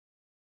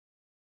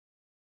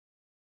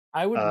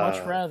I would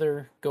much uh,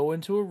 rather go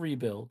into a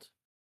rebuild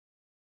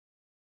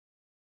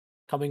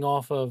coming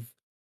off of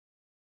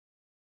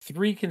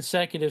three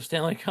consecutive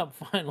Stanley Cup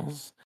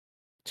finals,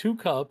 two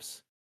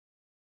cups,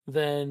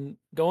 than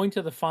going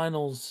to the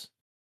finals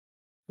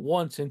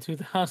once in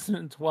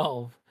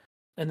 2012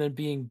 and then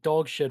being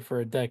dog shit for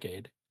a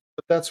decade.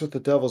 but that's what the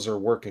Devils are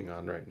working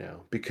on right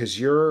now because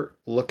you're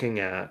looking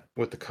at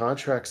with the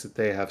contracts that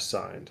they have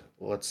signed.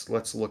 Let's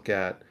look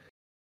at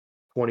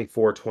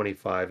 24,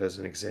 25 as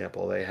an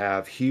example. They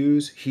have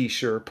Hughes,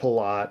 Heischer,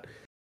 Palat,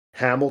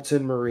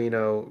 Hamilton,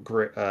 Marino,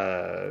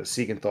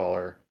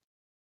 Siegenthaler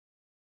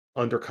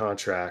under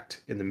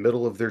contract in the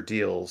middle of their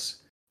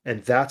deals,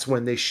 and that's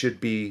when they should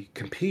be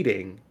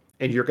competing.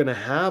 And you're going to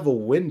have a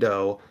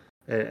window,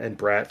 and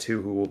Bratt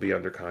too, who will be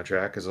under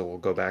contract, because we'll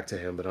go back to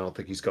him, but I don't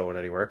think he's going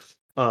anywhere.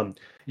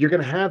 You're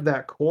going to have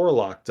that core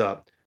locked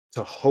up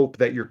to hope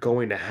that you're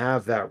going to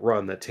have that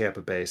run that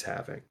Tampa Bay is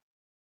having,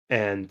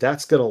 and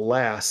that's going to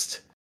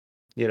last.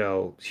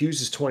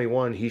 Hughes is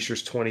 21,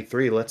 Heischer's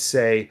 23. Let's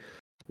say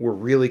we're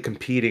really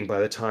competing by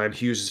the time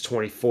Hughes is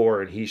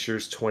 24 and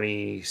Heischer's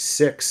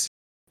 26.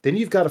 Then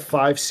you've got a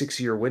 5, 6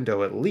 year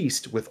window at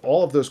least with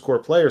all of those core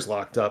players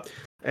locked up,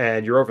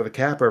 and you're over the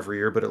cap every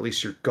year, but at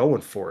least you're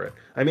going for it.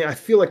 I mean, I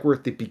feel like we're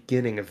at the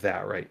beginning of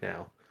that right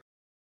now.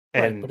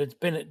 Right, And but it's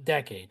been a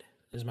decade,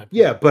 is my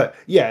yeah, point. but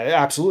yeah,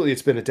 absolutely.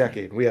 It's been a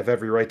decade. We have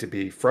every right to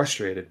be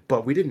frustrated,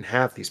 but we didn't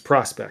have these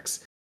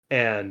prospects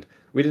and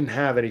we didn't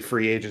have any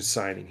free agents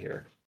signing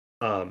here.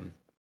 Um,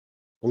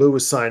 Lou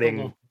was Still signing.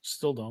 don't.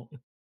 Still don't.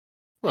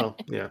 Well,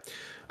 yeah.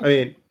 I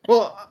mean,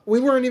 well, we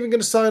weren't even going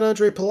to sign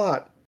Andre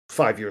Palat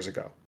 5 years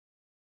ago.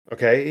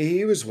 Okay.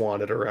 He was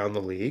wanted around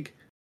the league,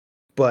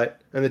 and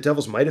the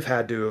Devils might have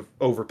had to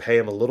overpay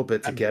him a little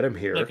bit I to get mean, him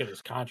look here. at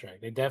his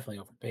contract. They definitely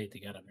overpaid to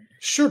get him here.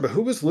 Sure, but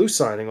who was Lou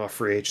signing off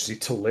free agency?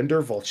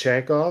 Talinder,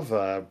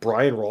 Volchenkov,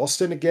 Brian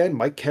Ralston again,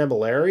 Mike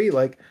Camilleri?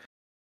 Like,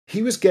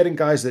 he was getting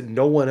guys that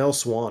no one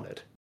else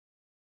wanted.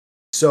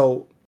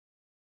 So,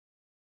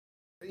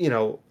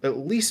 at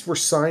least we're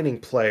signing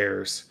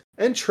players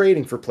and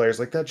trading for players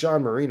like that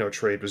John Marino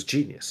trade was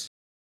genius.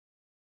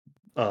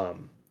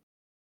 Um,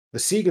 the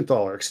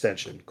Siegenthaler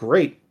extension,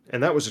 great,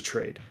 and that was a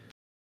trade.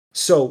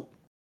 So,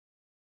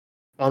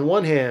 on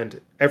one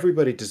hand,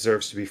 everybody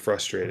deserves to be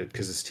frustrated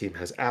because this team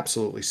has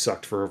absolutely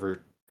sucked for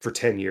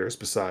 10 years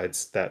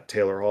besides that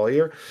Taylor Hall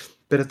year.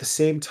 But at the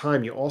same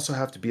time, you also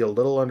have to be a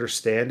little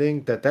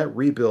understanding that that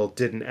rebuild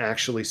didn't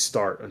actually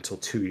start until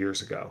 2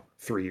 years ago,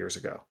 3 years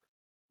ago.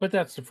 But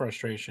that's the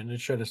frustration. It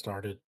should have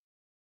started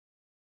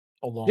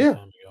a long Yeah,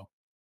 time ago.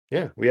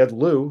 yeah. We had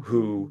Lou,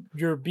 who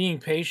You're being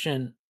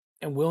patient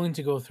and willing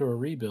to go through a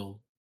rebuild,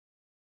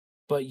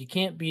 but you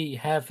can't be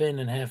half in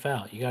and half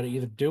out. You got to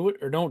either do it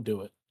or don't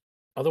do it.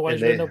 and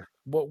Otherwise, you end they up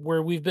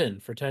where we've been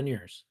for 10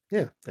 years.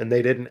 yeah, and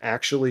they didn't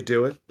actually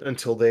do it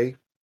until they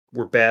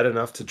were bad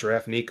enough to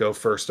draft Nico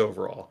first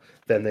overall.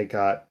 Then they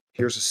got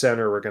here's a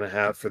center we're going to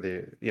have for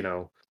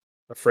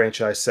a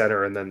franchise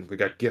center, and then we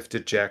got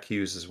gifted Jack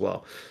Hughes as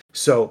well.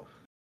 So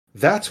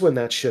that's when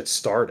that shit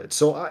started.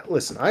 So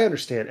listen, I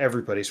understand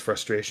everybody's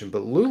frustration,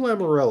 but Lou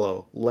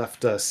Lamoriello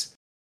left us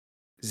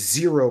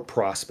zero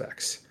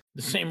prospects.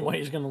 The same way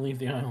he's going to leave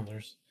the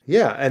Islanders.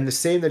 Yeah, and the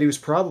same that he was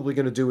probably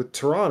going to do with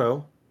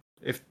Toronto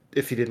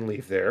if he didn't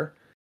leave there.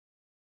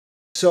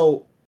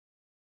 So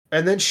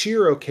And then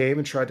Shiro came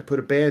and tried to put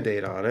a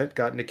band-aid on it,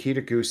 got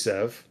Nikita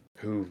Gusev,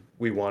 who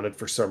we wanted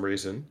for some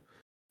reason,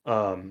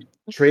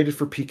 traded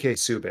for PK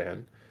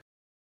Subban,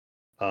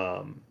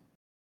 um,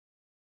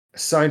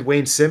 signed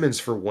Wayne Simmons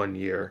for 1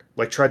 year,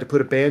 like tried to put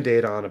a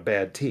band-aid on a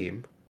bad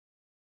team.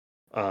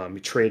 He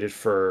traded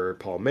for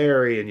Paul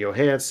Mary and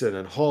Johansson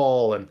and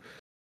Hall and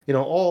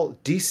all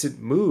decent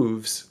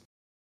moves,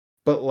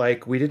 but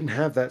like we didn't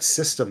have that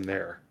system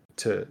there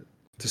to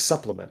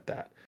supplement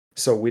that.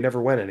 So we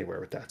never went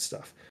anywhere with that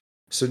stuff.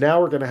 So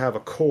now we're going to have a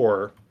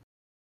core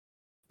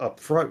up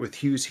front with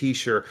Hughes,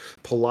 Heischer,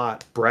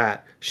 Palat,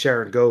 Bratt,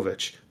 Sharon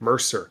Govich,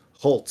 Mercer,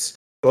 Holtz,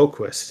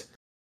 Boquist,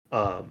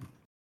 um,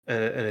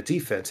 and a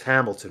defense: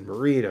 Hamilton,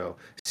 Marino,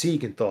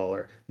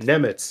 Siegenthaler,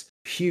 Nemitz,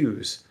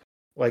 Hughes.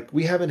 Like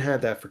we haven't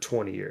had that for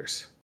 20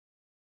 years.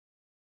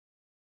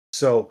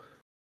 So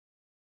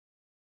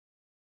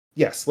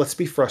yes, let's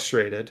be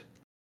frustrated,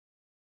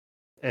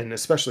 and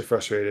especially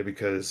frustrated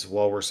because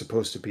while we're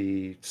supposed to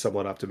be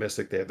somewhat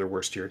optimistic, they had their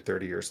worst year in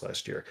 30 years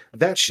last year.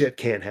 That shit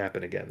can't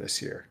happen again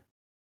this year.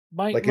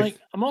 Mike, Like if Mike,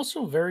 I'm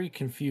also very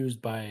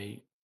confused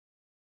by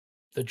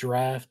the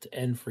draft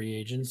and free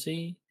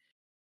agency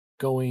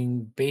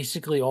going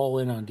basically all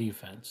in on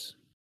defense.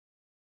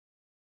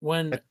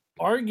 When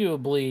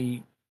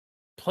arguably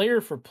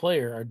player for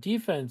player, our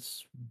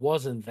defense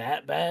wasn't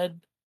that bad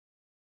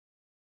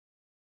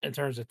in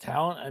terms of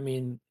talent. I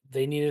mean,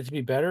 they needed to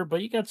be better,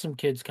 but you got some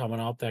kids coming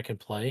up that can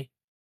play.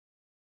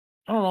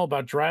 I don't know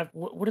about draft.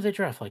 What did they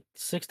draft? Like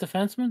 6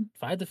 defensemen,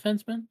 5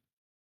 defensemen?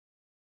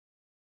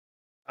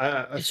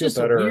 I It's feel just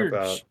a better weird.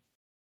 about.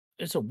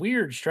 It's a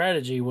weird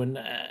strategy when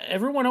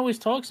everyone always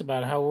talks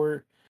about how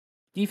we're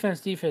defense,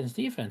 defense,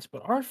 defense,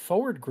 but our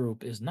forward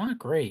group is not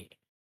great.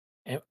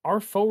 And our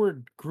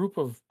forward group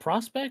of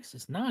prospects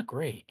is not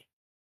great.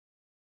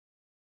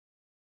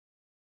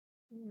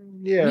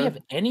 We Yeah, have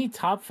any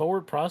top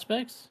forward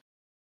prospects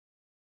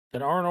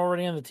that aren't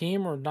already on the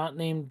team or not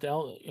named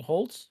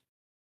Holtz?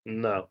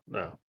 no,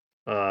 no.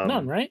 None,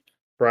 Um, right?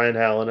 Brian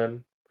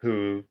Hallinan,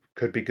 who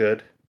could be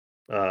good.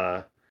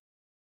 Uh,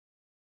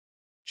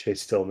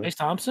 Chase Tillman, Chase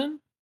Thompson?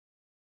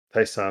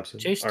 Tice Thompson,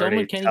 Chase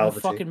Stillman Arnie can't even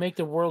Talbot, fucking make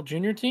the World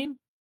Junior team?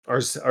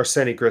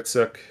 Arseny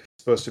Gritsuk,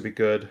 supposed to be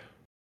good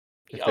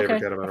if Yeah, they ever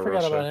okay, get him I out of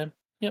forgot about Russia. him.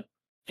 Yep.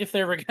 If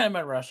they ever got him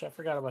at Russia, I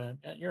forgot about him.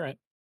 Yeah, you're right.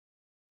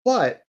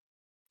 But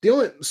the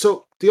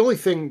only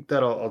thing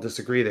that I'll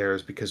disagree there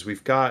is because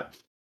we've got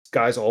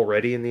guys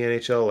already in the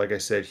NHL. Like I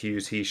said,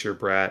 Hughes, Heischer,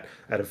 Bratt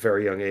at a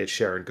very young age,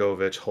 Sharon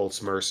Govich,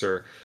 Holtz,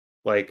 Mercer.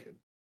 Like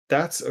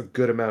that's a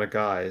good amount of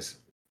guys,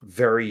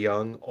 very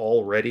young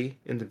already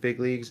in the big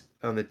leagues.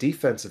 On the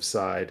defensive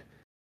side,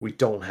 we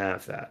don't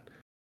have that.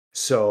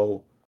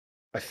 So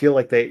I feel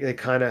like they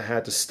kind of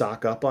had to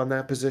stock up on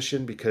that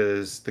position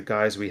because the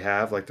guys we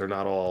have, like they're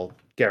not all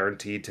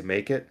guaranteed to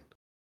make it.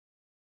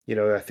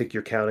 I think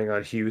you're counting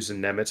on Hughes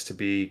and Nemitz to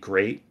be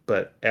great,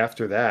 but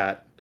after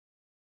that,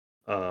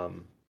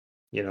 um,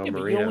 Yeah,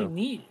 but you only Marino.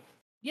 need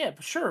yeah,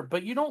 sure,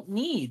 but you don't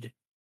need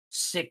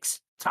 6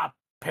 top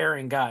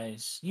pairing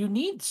guys. You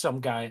need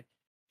some guy.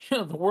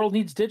 The world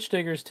needs ditch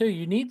diggers too.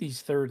 You need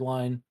these third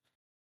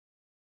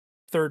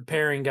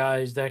pairing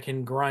guys that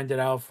can grind it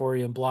out for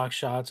you and block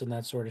shots and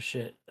that sort of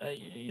shit.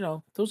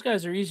 Those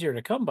guys are easier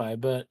to come by,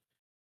 but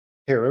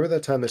Hey, remember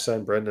that time they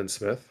signed Brendan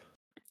Smith?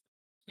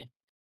 yeah,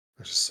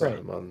 I just saw right.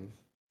 him on.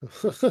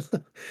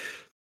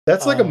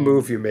 That's like a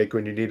move Um, you make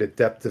when you need a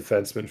depth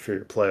defenseman for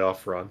your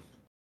playoff run.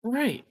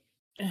 right.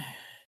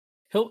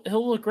 He'll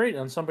look great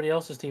on somebody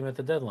else's team at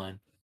the deadline.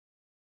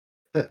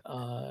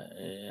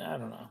 I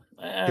don't know.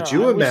 I don't Could know.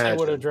 I you wish they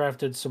would have imagine?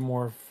 drafted some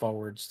more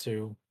forwards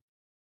too.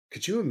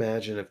 Could you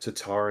imagine if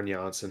Tatar and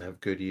Janssen have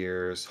good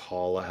years,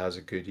 Holla has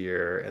a good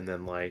year, and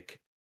then like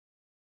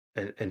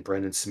and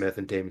Brendan Smith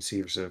and Damon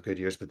Severson have good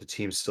years, but the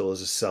team still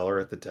is a seller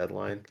at the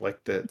deadline.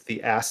 Like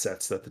the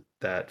assets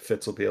that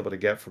Fitz will be able to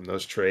get from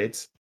those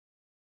trades,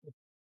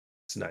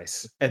 it's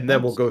nice. And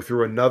then we'll Thanks. go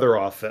through another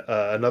off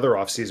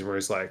season where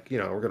he's like,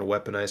 we're going to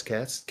weaponize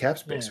cap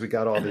space. Yeah, We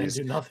got all and then these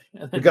do nothing,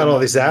 and we then do got all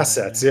these nothing with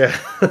it. assets. Yeah,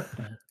 Yeah.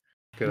 yeah. And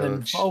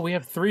Gonna then we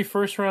have 3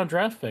 first round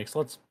draft picks.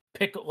 Let's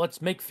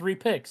make 3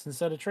 picks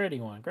instead of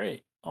trading one.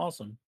 Great,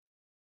 awesome.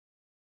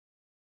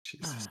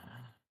 Jesus.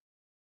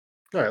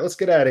 All right, let's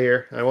get out of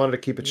here. I wanted to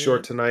keep it Yeah,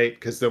 short tonight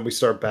because then we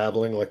start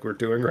babbling like we're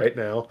doing right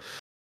now.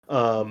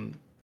 Um,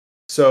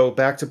 So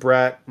back to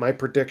Bratt. My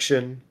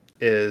prediction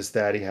is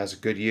that he has a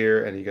good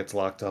year and he gets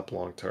locked up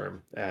long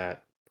term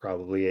at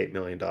probably $8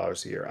 million a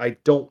year. I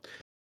don't.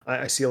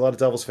 I see a lot of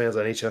Devils fans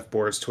on HF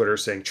boards, Twitter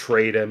saying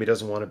trade him. He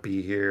doesn't want to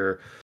be here.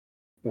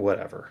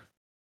 Whatever.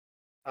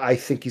 I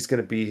think he's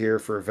going to be here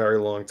for a very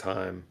long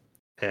time,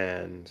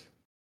 and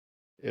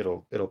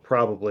it'll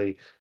probably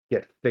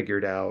get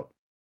figured out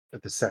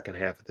at the second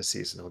half of the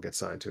season. He'll get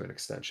signed to an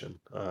extension.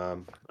 I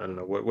don't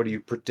know. What do you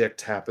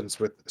predict happens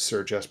with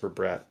Sir Jesper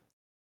Bratt?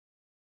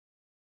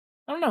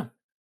 I don't know.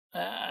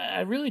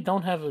 I really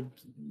don't have a.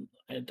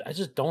 I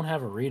just don't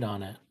have a read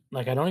on it.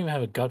 Like I don't even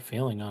have a gut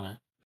feeling on it.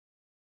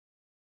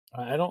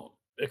 I don't.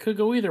 It could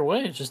go either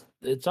way.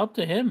 It's up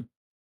to him.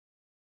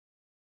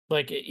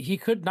 Like he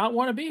could not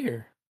want to be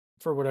here.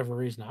 for whatever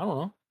reason. I don't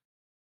know.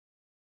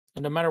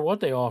 And no matter what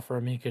they offer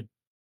him, he could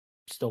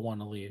still want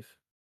to leave.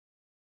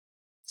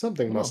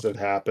 Something Who must have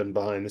knows? happened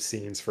behind the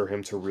scenes for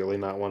him to really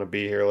not want to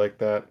be here like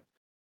that.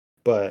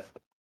 But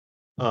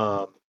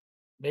um,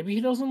 Maybe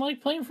he doesn't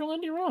like playing for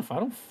Lindy Ruff. I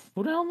don't.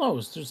 Who the hell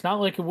knows? It's not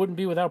like it wouldn't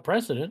be without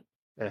precedent.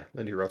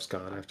 Lindy Ruff's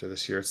gone after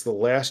this year. It's the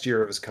last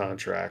year of his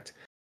contract,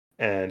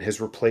 and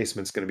his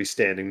replacement's going to be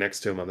standing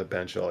next to him on the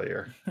bench all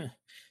year.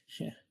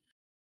 Yeah,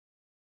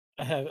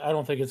 I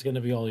don't think it's going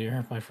to be all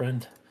year, my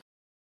friend.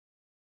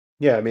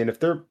 Yeah, I mean, if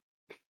they're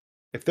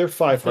I think.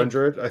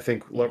 500, I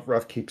think Yeah.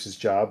 Ruff keeps his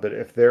job. But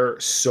if they're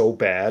so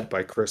bad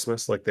by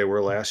Christmas, like they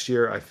were last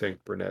year, I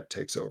think Burnett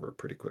takes over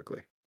pretty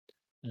quickly.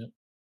 Yeah.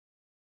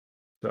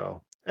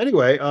 So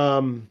anyway,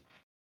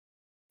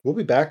 we'll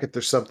be back if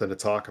there's something to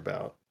talk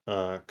about.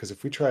 Because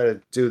if we try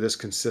to do this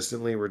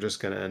consistently, we're just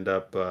going to end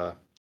up,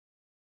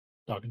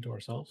 Talking to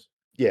ourselves.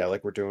 yeah,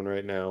 like we're doing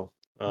right now.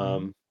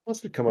 Hmm.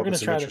 Unless we come We're up with gonna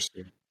some try to.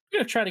 interesting. We're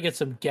gonna try to get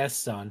some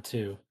guests on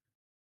too.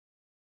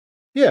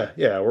 Yeah,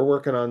 yeah, we're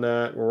working on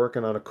that. We're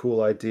working on a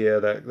cool idea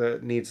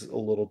that needs a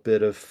little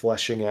bit of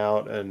fleshing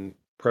out and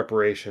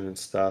preparation and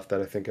stuff that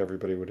I think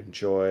everybody would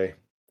enjoy.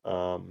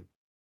 Um,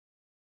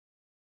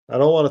 I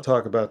don't want to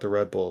talk about the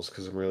Red Bulls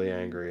because I'm really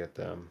angry at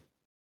them.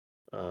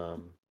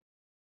 Um,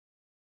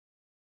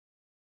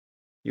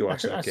 you I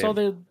watch heard. that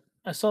game?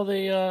 I saw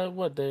they.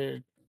 What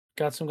they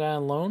got some guy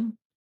on loan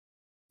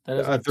that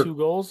has like They're, 2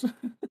 goals. oh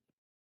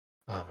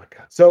my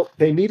god! So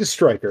they need a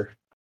striker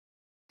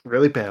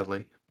really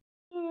badly.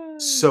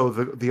 So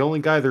the only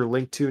guy they're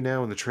linked to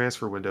now in the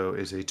transfer window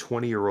is a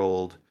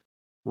 20-year-old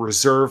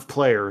reserve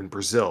player in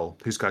Brazil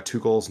who's got 2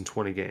 goals in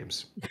 20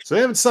 games. So they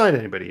haven't signed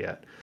anybody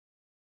yet.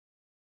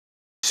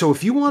 So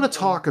if you want to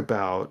talk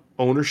about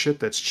ownership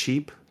that's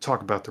cheap,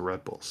 talk about the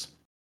Red Bulls.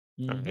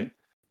 Mm-hmm. Okay.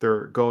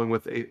 They're going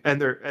with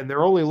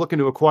they're only looking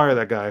to acquire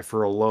that guy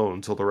for a loan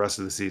until the rest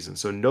of the season.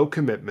 So no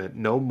commitment,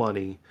 no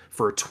money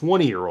for a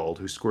 20-year-old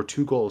who scored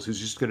 2 goals,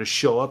 who's just going to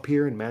show up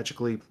here and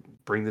magically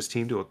bring this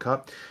team to a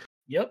cup.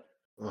 Yep.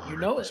 Oh, You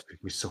Red know Bulls it.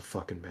 make me so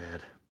fucking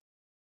mad.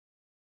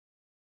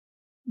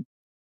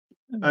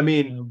 I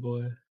mean, Oh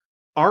boy.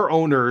 our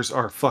owners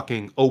are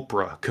fucking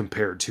Oprah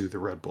compared to the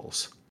Red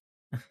Bulls.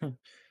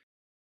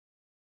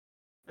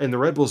 And the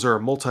Red Bulls are a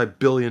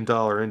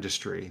multi-billion-dollar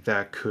industry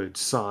that could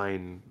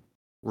sign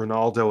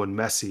Ronaldo and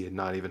Messi and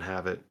not even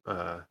have it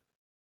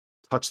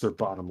touch their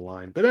bottom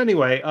line. But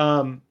anyway,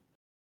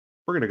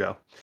 we're gonna go.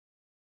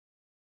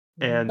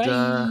 And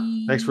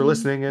thanks for Bye.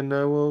 listening, and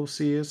we'll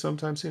see you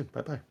sometime soon.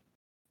 Bye bye.